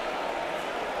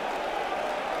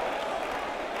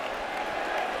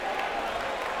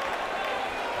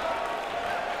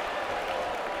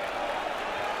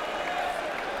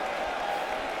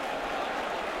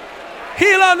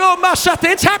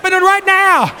 It's happening right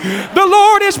now. The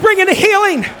Lord is bringing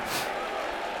healing.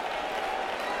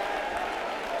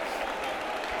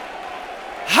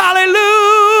 Hallelujah.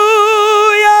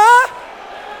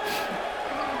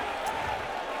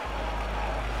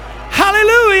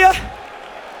 Hallelujah.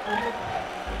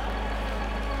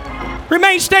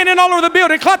 Remain standing all over the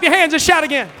building. Clap your hands and shout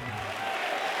again.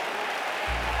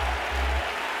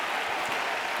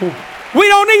 We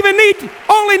don't even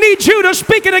only need Judah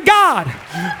speaking to God.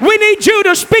 We need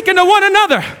Judah speaking to one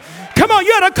another. Come on,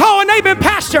 you ought to call a neighbor and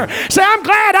pastor. Say, I'm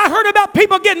glad I heard about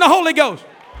people getting the Holy Ghost.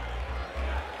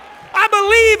 I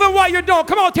believe in what you're doing.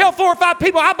 Come on, tell 4 or 5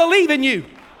 people, I believe in you.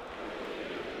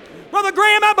 Brother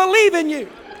Graham, I believe in you.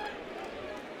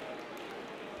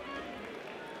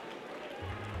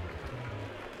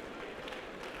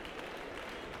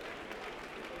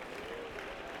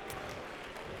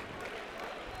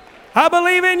 I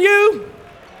believe in you.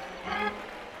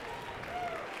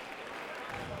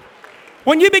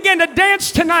 When you begin to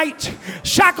dance tonight,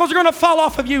 shackles are going to fall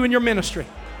off of you in your ministry.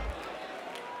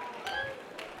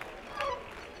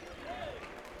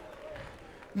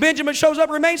 Benjamin shows up,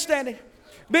 remain standing.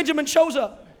 Benjamin shows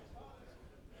up.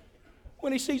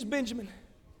 When he sees Benjamin,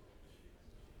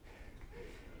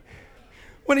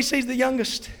 when he sees the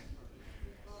youngest,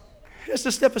 he has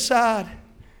to step aside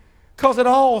because it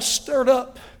all stirred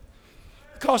up.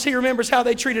 Because he remembers how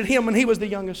they treated him when he was the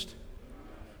youngest.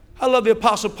 I love the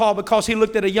Apostle Paul because he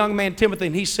looked at a young man, Timothy,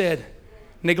 and he said,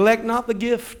 Neglect not the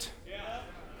gift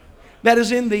that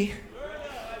is in thee,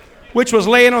 which was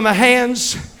laid on by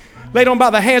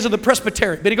the hands of the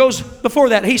presbytery. But he goes before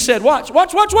that. He said, watch.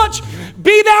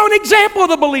 Be thou an example of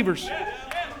the believers.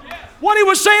 What he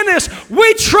was saying is,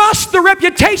 we trust the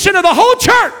reputation of the whole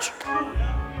church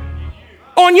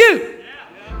on you.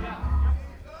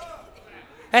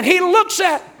 And he looks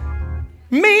at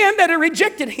men that have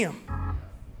rejected him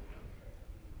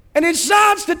and he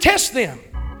decides to test them.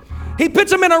 He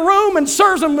puts them in a room and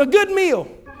serves them a good meal.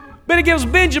 But he gives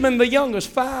Benjamin, the youngest,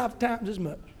 5 times as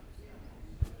much.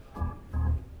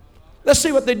 Let's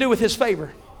see what they do with his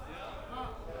favor.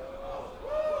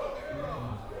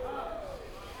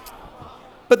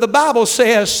 But the Bible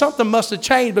says something must have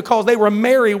changed because they were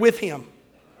merry with him.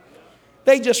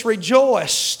 They just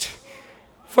rejoiced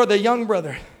for the young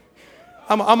brother.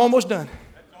 I'm almost done.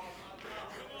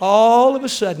 All of a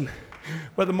sudden,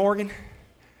 Brother Morgan,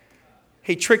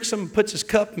 he tricks him and puts his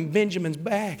cup in Benjamin's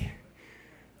bag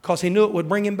because he knew it would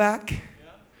bring him back.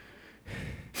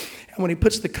 And when he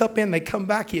puts the cup in, they come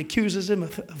back. He accuses him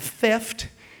of theft.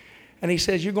 And he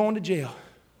says, you're going to jail.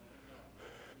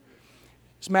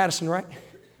 It's Madison, right?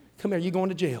 Come here, you're going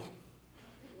to jail.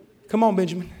 Come on,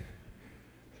 Benjamin.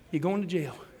 You're going to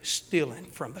jail. Stealing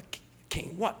from the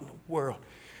king. What in the world?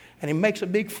 And he makes a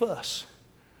big fuss.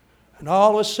 And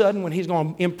all of a sudden, when he's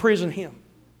going to imprison him,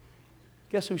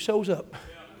 guess who shows up?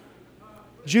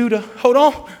 Judah. Hold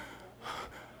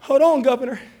on,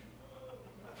 Governor.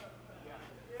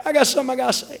 I got something I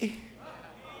got to say.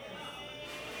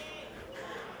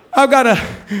 I've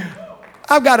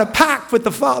got a pact with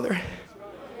the Father.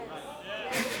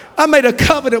 I made a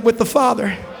covenant with the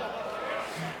Father.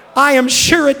 I am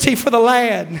surety for the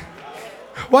lad.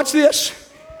 Watch this.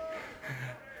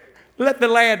 Let the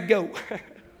lad go.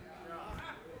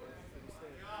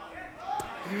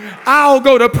 I'll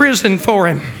go to prison for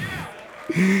him.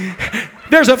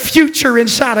 There's a future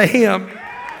inside of him.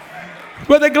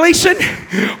 Brother Gleason,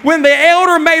 when the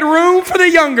elder made room for the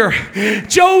younger,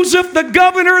 Joseph, the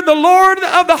governor, the Lord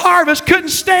of the harvest, couldn't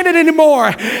stand it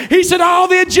anymore. He said, all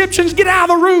the Egyptians, get out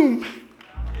of the room.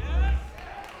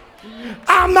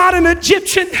 I'm not an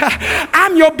Egyptian.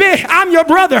 I'm your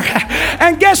brother.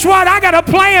 And guess what? I got a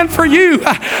plan for you.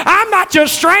 I'm not your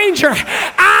stranger.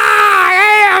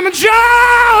 I am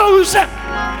Joseph.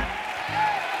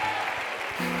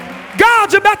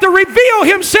 God's about to reveal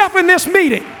himself in this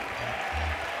meeting.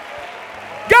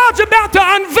 God's about to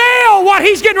unveil what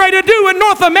he's getting ready to do in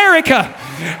North America.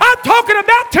 I'm talking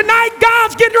about tonight,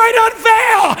 God's getting ready to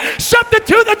unveil something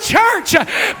to the church.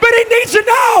 But he needs to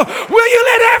know, will you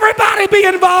let everybody be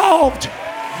involved?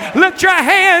 Lift your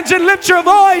hands and lift your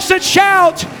voice and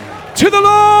shout to the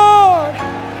Lord.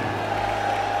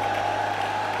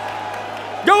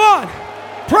 Go on.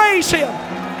 Praise him.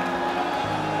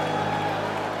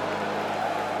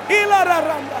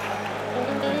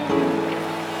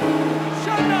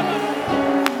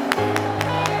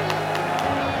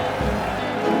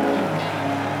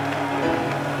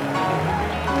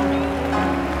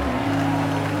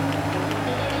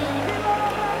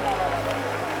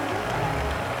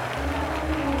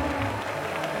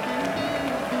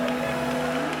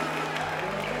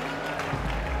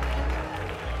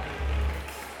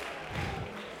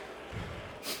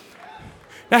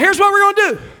 Now here's what we're going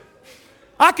to do.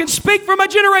 I can speak for my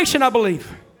generation, I believe.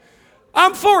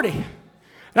 I'm 40. And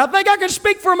I think I can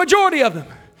speak for a majority of them.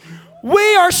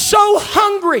 We are so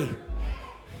hungry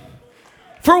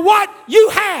for what you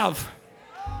have.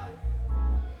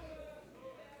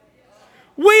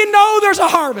 We know there's a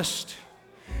harvest.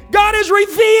 God has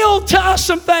revealed to us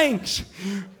some things.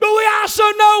 But we also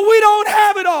know we don't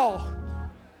have it all.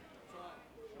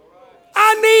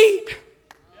 I need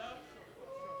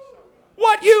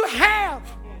what you have.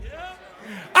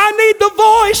 I need the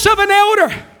voice of an elder.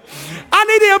 I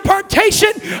need the impartation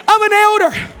of an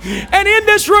elder. And in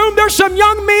this room, there's some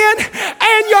young men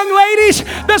and young ladies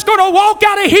that's going to walk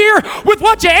out of here with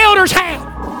what your elders have.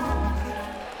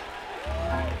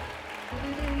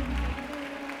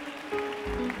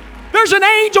 There's an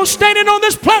angel standing on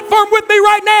this platform with me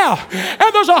right now.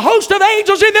 And there's a host of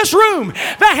angels in this room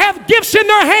that have gifts in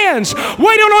their hands,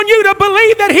 waiting on you to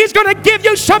believe that he's going to give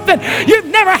you something you've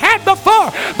never had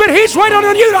before. But he's waiting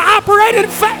on you to operate in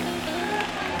faith.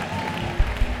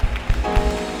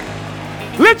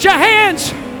 Lift your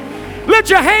hands. Lift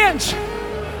your hands.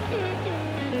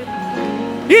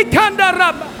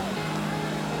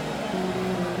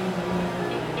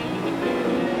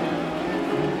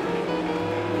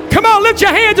 Come on, lift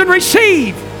your hands and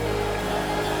receive.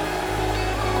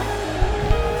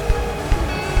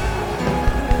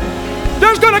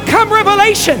 There's going to come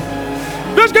revelation.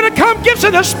 There's going to come gifts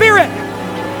of the Spirit.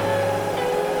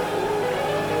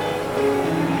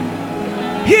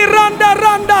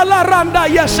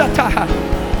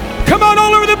 Come on,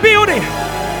 all over the building.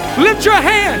 Lift your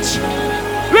hands.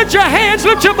 Lift your hands.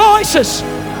 Lift your voices.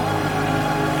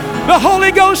 The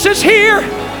Holy Ghost is here.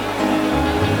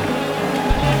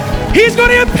 He's going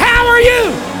to empower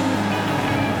you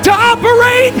to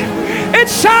operate in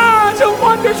signs and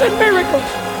wonders and miracles.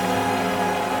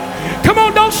 Come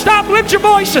on, don't stop. Lift your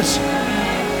voices.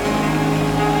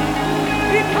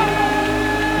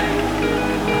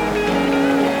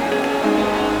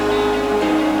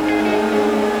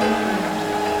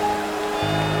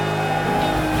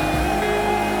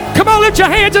 Come on, lift your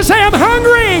hands and say, I'm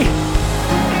hungry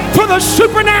for the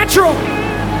supernatural.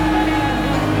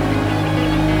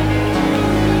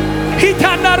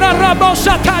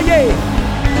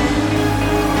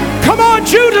 Come on,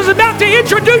 Judah's about to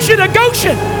introduce you to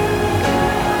Goshen.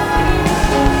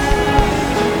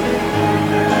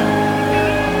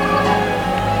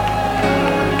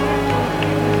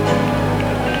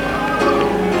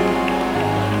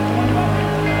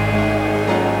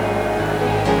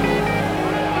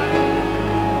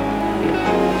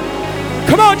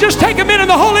 Come on, just take a minute in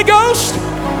the Holy Ghost.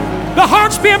 The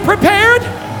heart's being prepared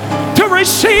to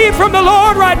receive from the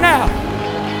Lord right now.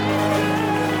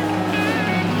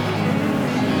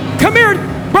 Come here,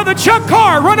 Brother Chuck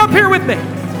Carr, run up here with me.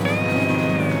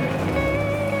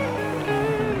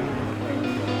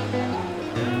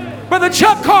 Brother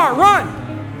Chuck Carr, run.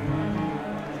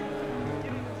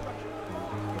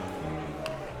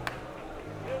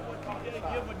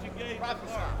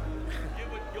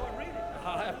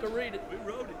 I'll have to read it. We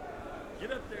wrote it.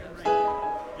 Get up there and read it.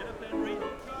 Get up there and read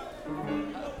it.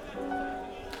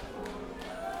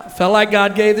 I felt like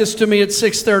God gave this to me at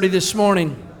 6:30 this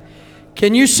morning.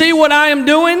 Can you see what I am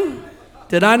doing?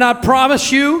 Did I not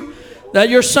promise you that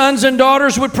your sons and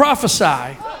daughters would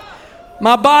prophesy?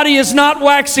 My body is not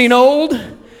waxing old,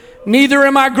 neither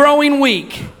am I growing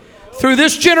weak. Through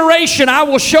this generation I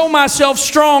will show myself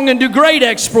strong and do great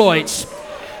exploits.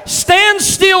 Stand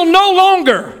still no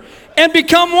longer and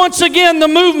become once again the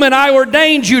movement I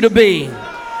ordained you to be.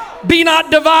 Be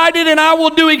not divided, and I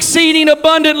will do exceeding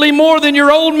abundantly more than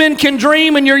your old men can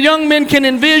dream and your young men can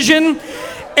envision.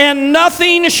 And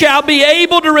nothing shall be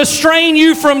able to restrain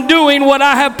you from doing what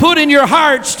I have put in your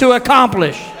hearts to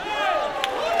accomplish.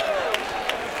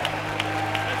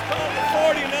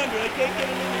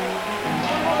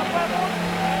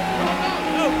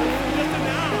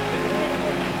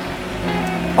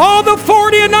 All the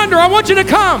 40 and under, I want you to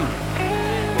come.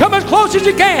 Come as close as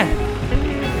you can.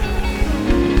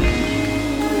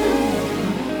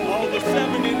 All the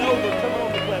 70 and older, come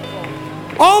on the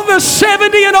platform. All the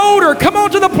 70 and older, come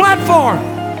onto the platform.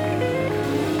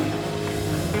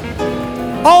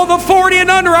 All the 40 and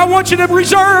under, I want you to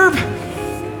reserve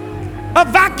a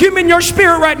vacuum in your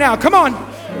spirit right now. Come on.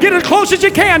 Get as close as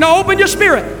you can to open your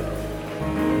spirit.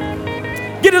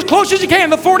 Get as close as you can.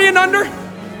 The 40 and under,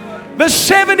 the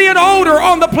 70 and older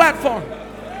on the platform.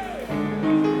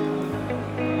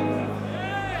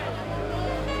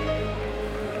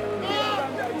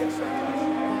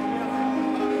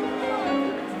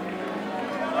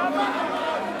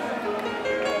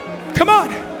 Come on.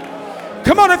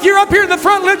 Come on, if you're up here in the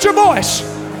front, lift your voice.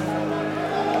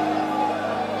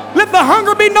 Let the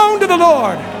hunger be known to the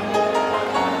Lord.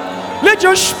 Let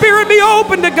your spirit be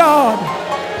open to God.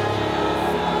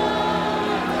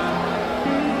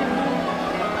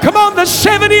 Come on, the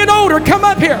 70 and older, come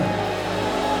up here.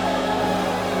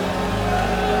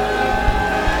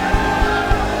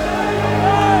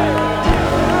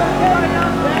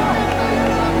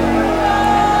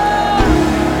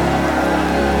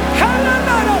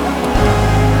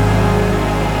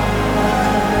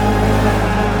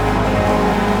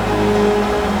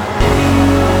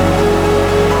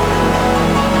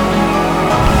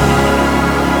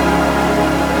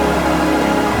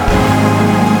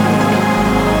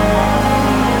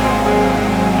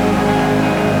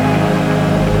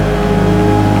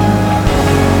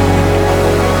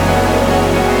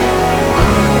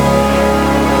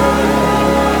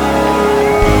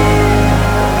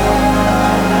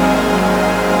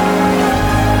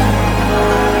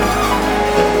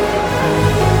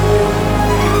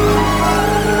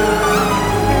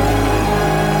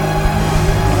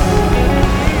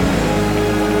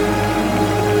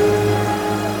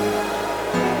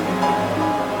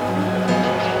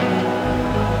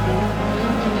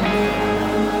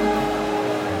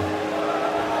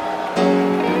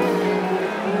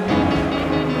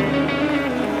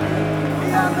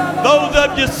 Those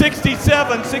of you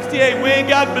 67, 68, we ain't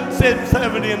got but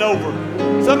 70 and over.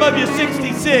 Some of you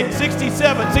 66,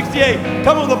 67, 68,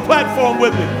 come on the platform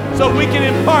with me so we can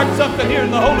impart something here in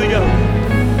the Holy Ghost.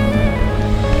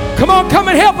 Come on, come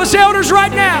and help us, elders,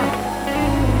 right now.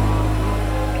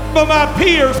 But my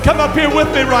peers, come up here with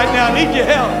me right now. I need your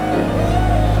help.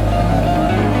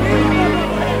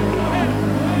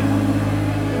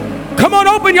 Come on,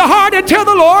 open your heart and tell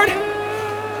the Lord,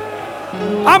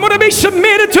 I'm going to be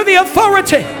submitted to the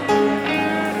authority.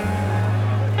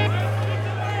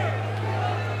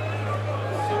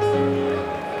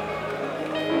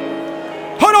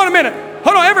 Hold on a minute.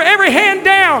 Hold on. Every hand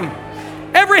down.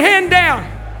 Every hand down.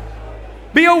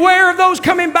 Be aware of those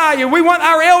coming by you. We want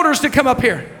our elders to come up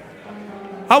here.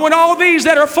 I want all these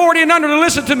that are 40 and under to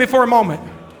listen to me for a moment.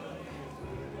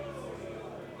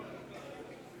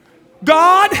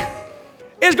 God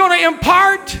is going to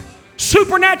impart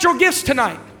supernatural gifts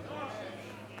tonight.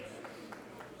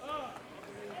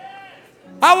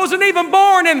 I wasn't even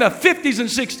born in the 50s and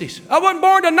 60s. I wasn't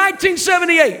born in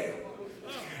 1978.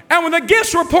 And when the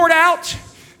gifts were poured out,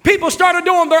 people started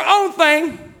doing their own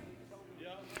thing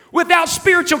without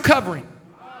spiritual covering.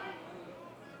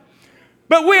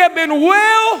 But we have been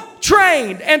well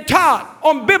trained and taught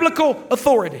on biblical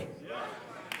authority,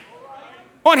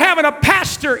 on having a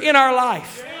pastor in our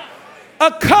life,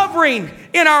 a covering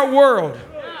in our world.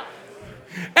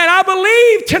 And I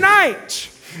believe tonight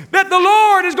that the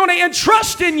Lord is going to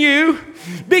entrust in you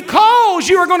because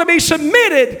you are going to be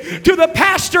submitted to the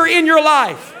pastor in your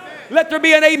life. Let there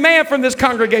be an amen from this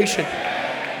congregation.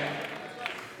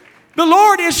 The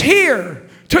Lord is here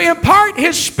to impart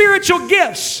His spiritual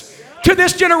gifts to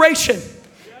this generation.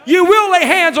 You will lay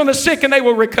hands on the sick and they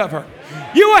will recover.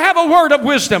 You will have a word of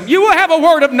wisdom. You will have a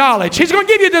word of knowledge. He's going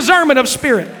to give you discernment of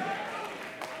spirit.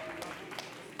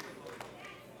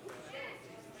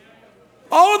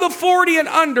 All of the 40 and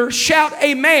under shout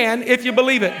amen if you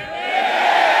believe it.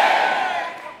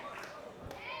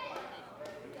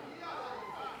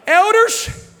 Elders,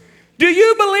 do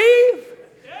you believe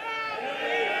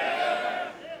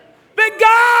that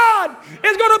God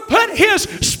is going to put His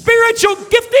spiritual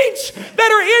giftings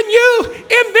that are in you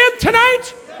in them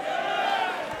tonight?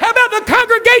 How about the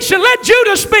congregation? Let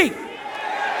Judah speak.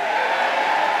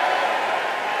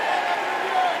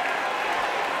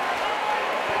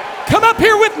 Come up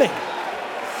here with me.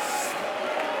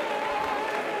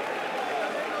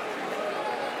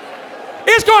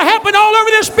 It's going to happen all over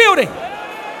this building.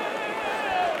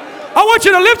 I want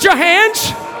you to lift your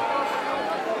hands.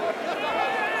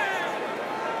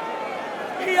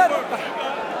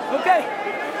 Okay.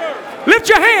 Lift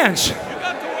your hands.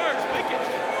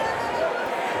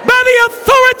 By the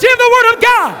authority of the Word of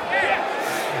God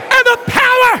and the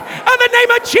power of the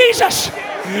name of Jesus,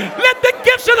 let the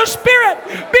gifts of the Spirit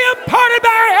be imparted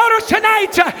by our elders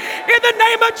tonight. In the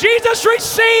name of Jesus,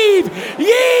 receive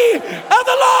ye of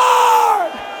the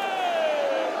Lord.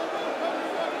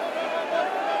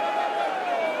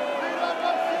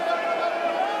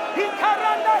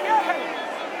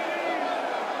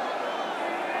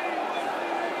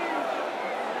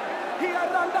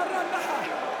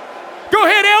 Go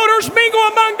ahead, elders, mingle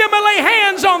among them and lay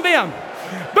hands on them.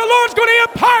 The Lord's going to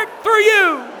impart through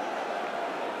you.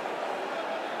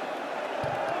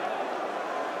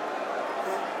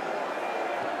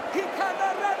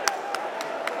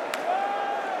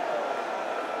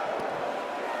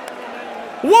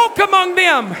 Walk among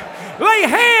them. Lay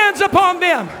hands upon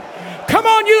them. Come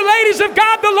on, you ladies of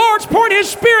God, the Lord's poured His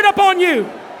Spirit upon you.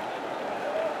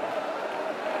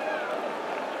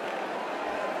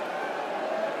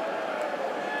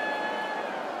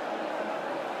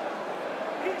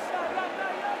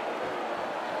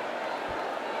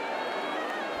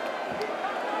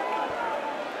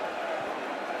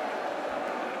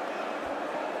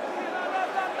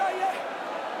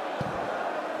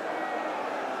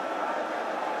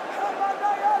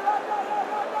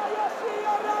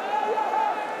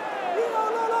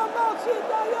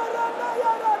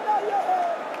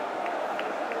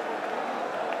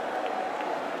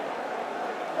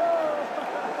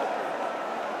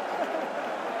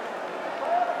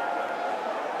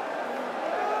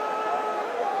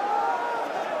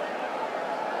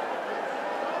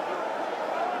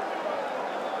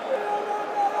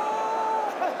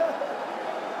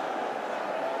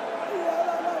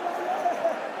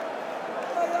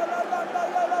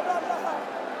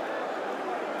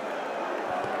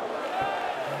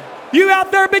 You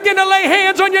out there begin to lay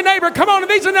hands on your neighbor. Come on,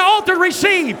 these in the altar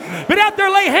receive. But out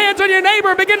there lay hands on your neighbor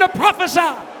and begin to prophesy.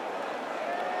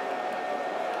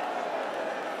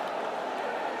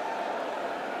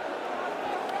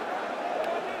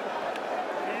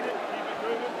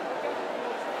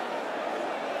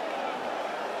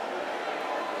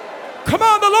 Come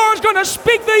on, the Lord's going to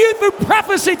speak to you through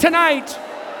prophecy tonight.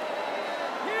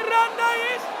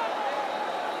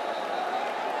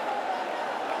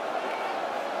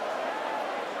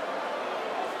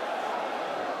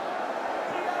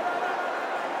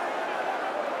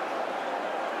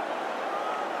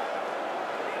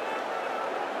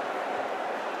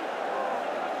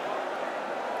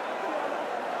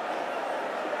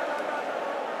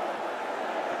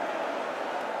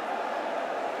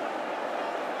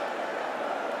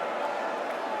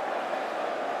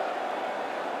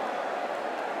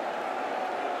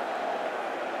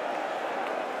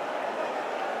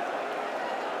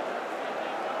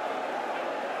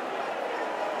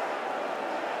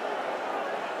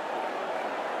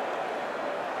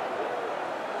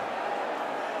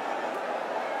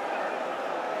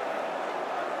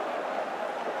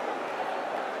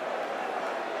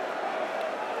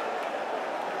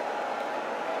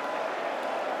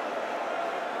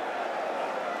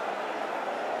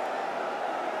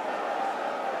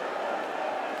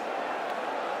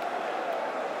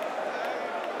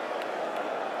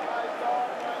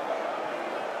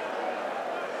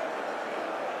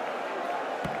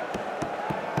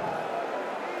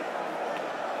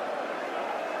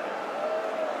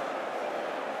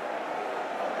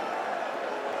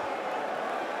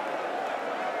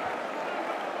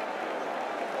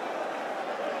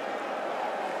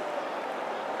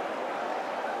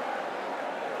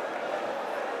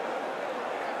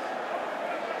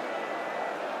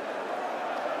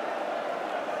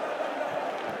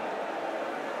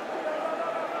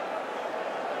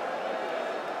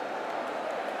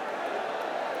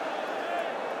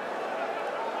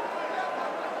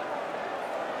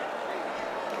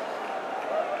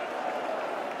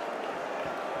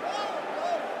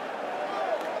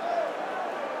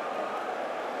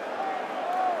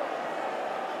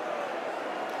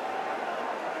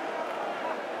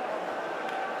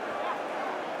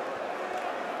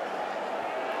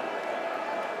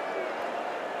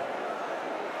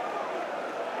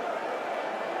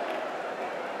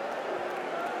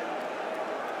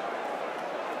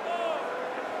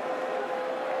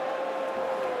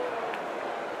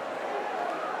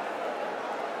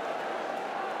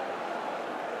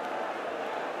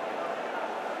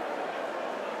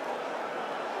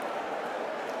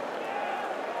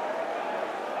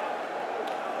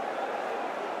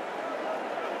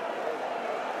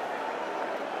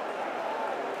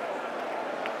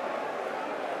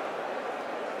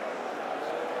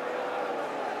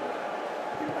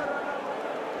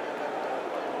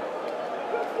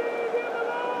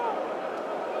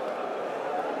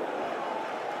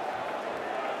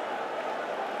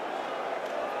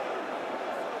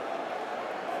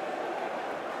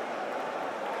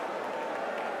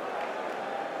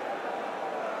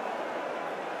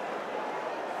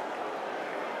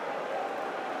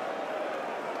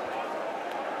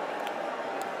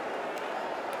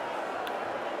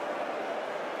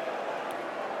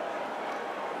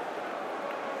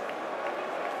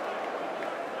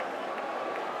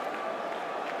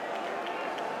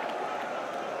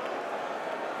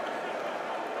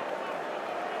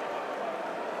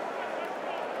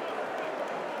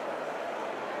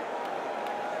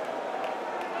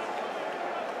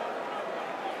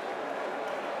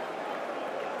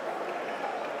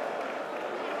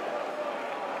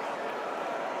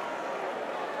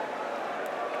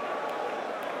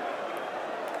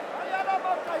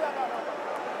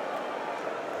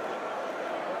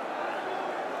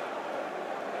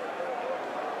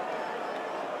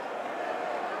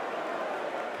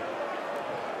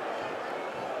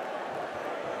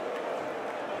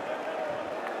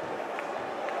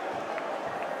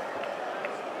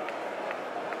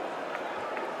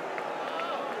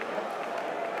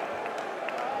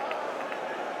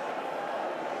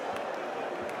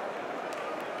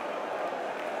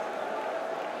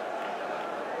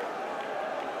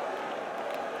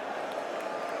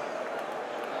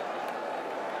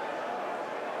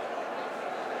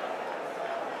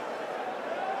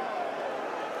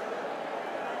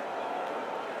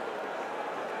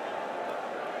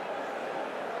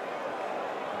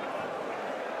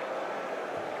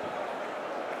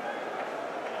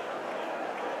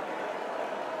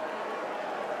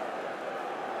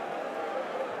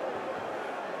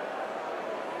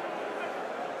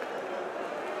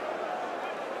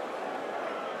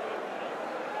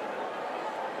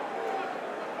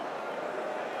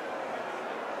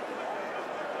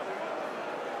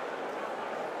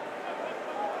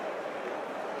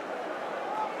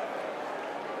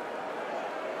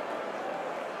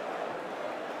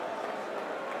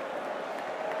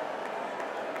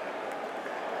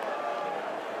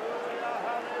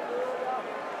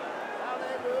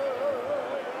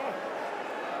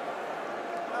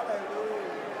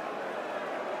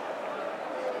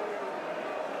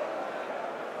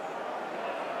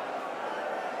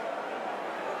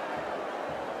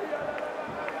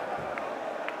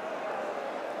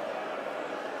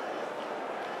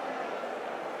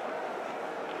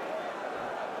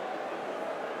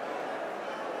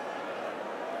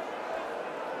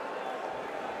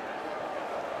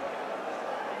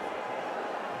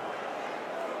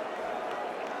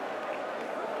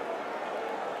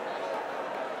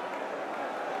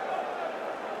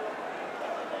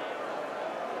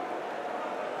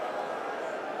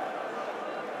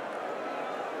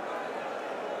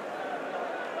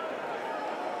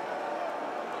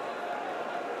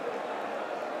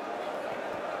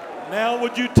 Now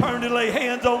would you turn to lay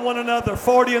hands on one another,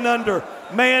 40 and under,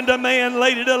 man to man,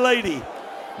 lady to lady.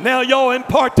 Now y'all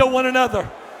impart to one another.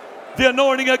 The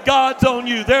anointing of God's on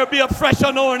you. There'll be a fresh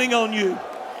anointing on you.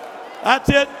 That's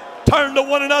it. Turn to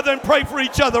one another and pray for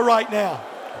each other right now.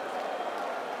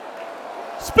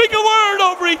 Speak a word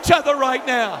over each other right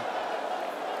now.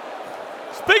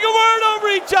 Speak a word over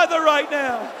each other right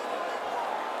now.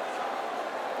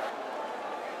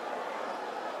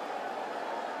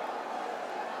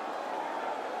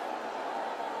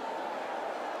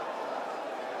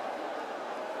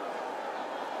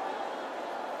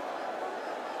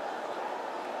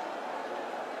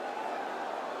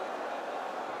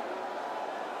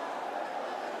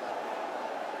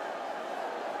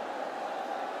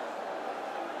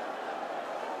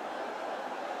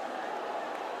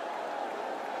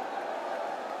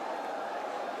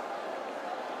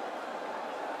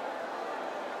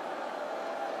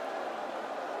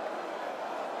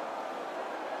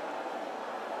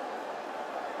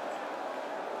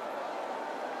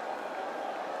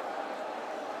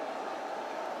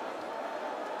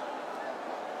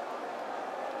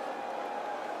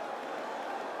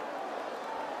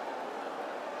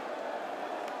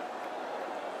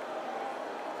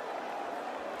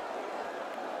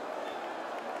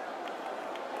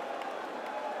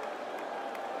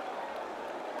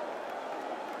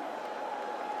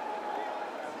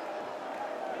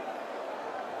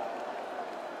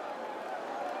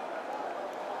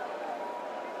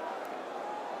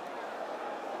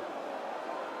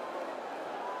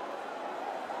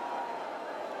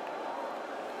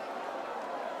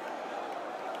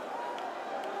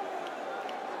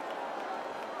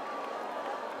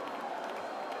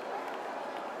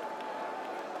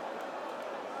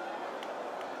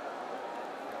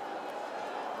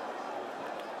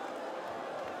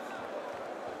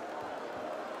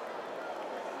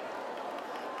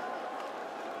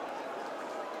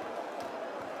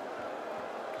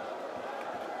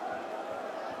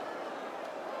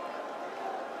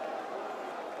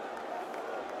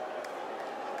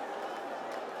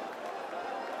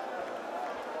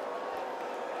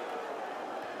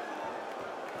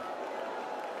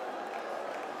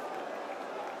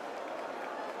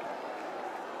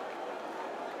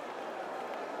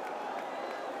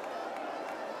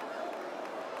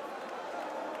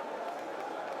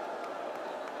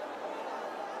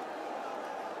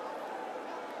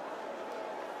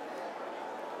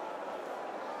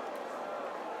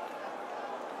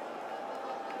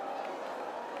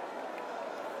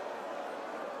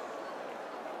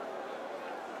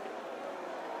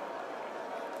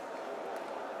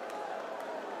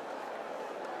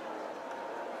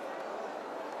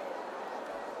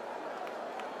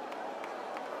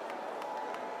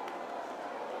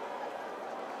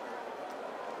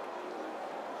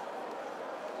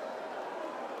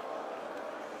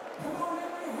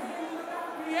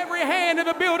 Every hand in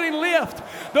the building lift.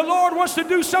 The Lord wants to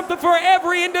do something for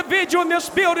every individual in this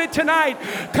building tonight.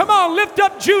 Come on, lift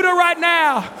up Judah right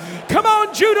now. Come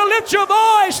on, Judah, lift your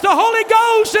voice. The Holy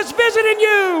Ghost is visiting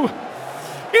you.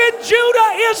 In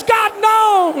Judah is God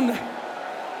known.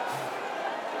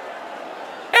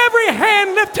 Every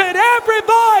hand lifted, every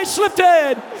voice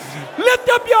lifted. Lift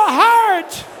up your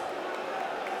heart.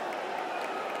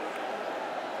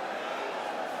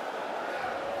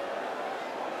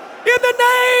 In the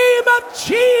name of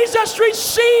Jesus,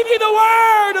 receive ye the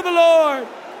word of the Lord.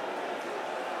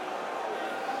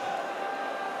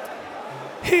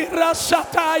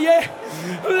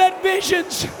 Let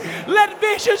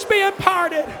visions be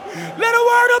imparted. Let a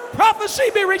word of prophecy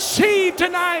be received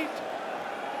tonight.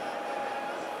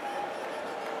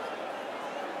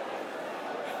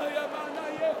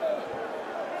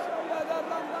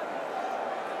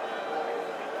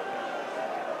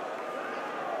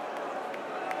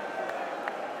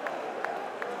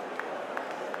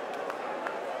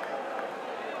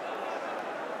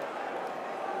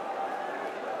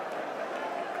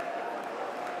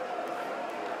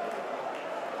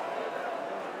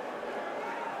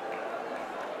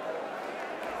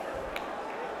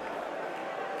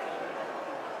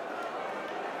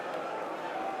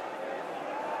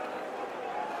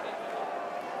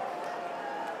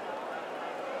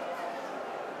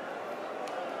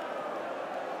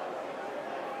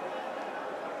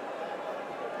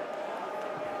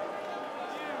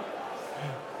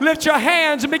 Lift your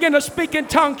hands and begin to speak in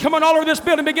tongues. Come on, all over this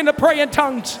building, begin to pray in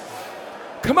tongues.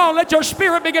 Come on, let your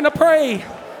spirit begin to pray.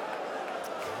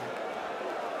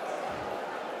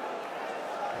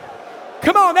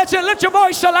 Come on, that's it. Lift your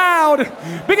voice aloud.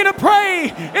 Begin to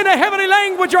pray in a heavenly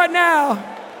language right now.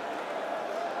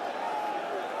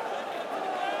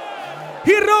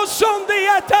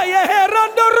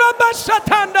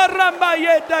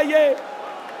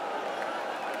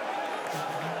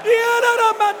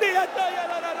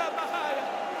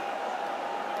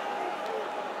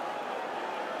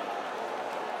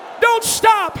 Don't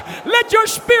stop. Let your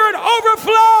spirit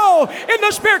overflow in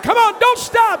the spirit. Come on, don't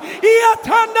stop.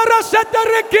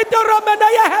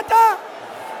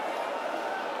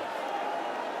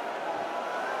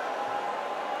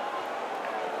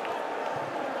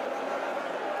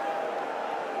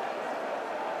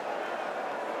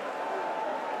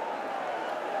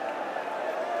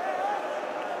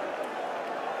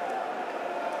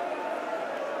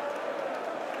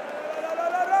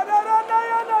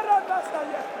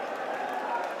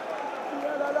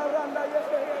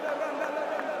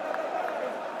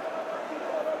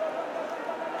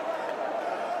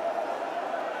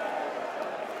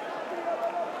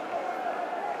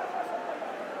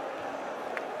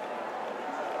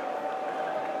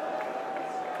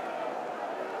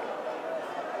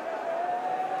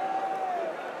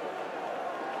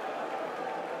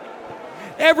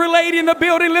 Every lady in the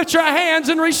building, lift your hands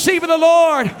and receive of the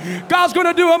Lord. God's going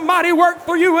to do a mighty work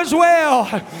for you as well.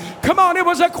 Come on, it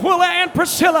was Aquila and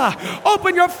Priscilla.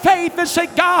 Open your faith and say,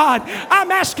 God,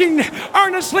 I'm asking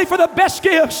earnestly for the best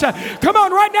gifts. Come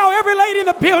on, right now, every lady in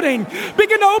the building,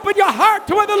 begin to open your heart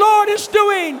to what the Lord is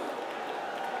doing.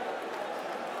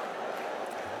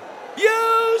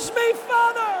 Use me,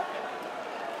 Father.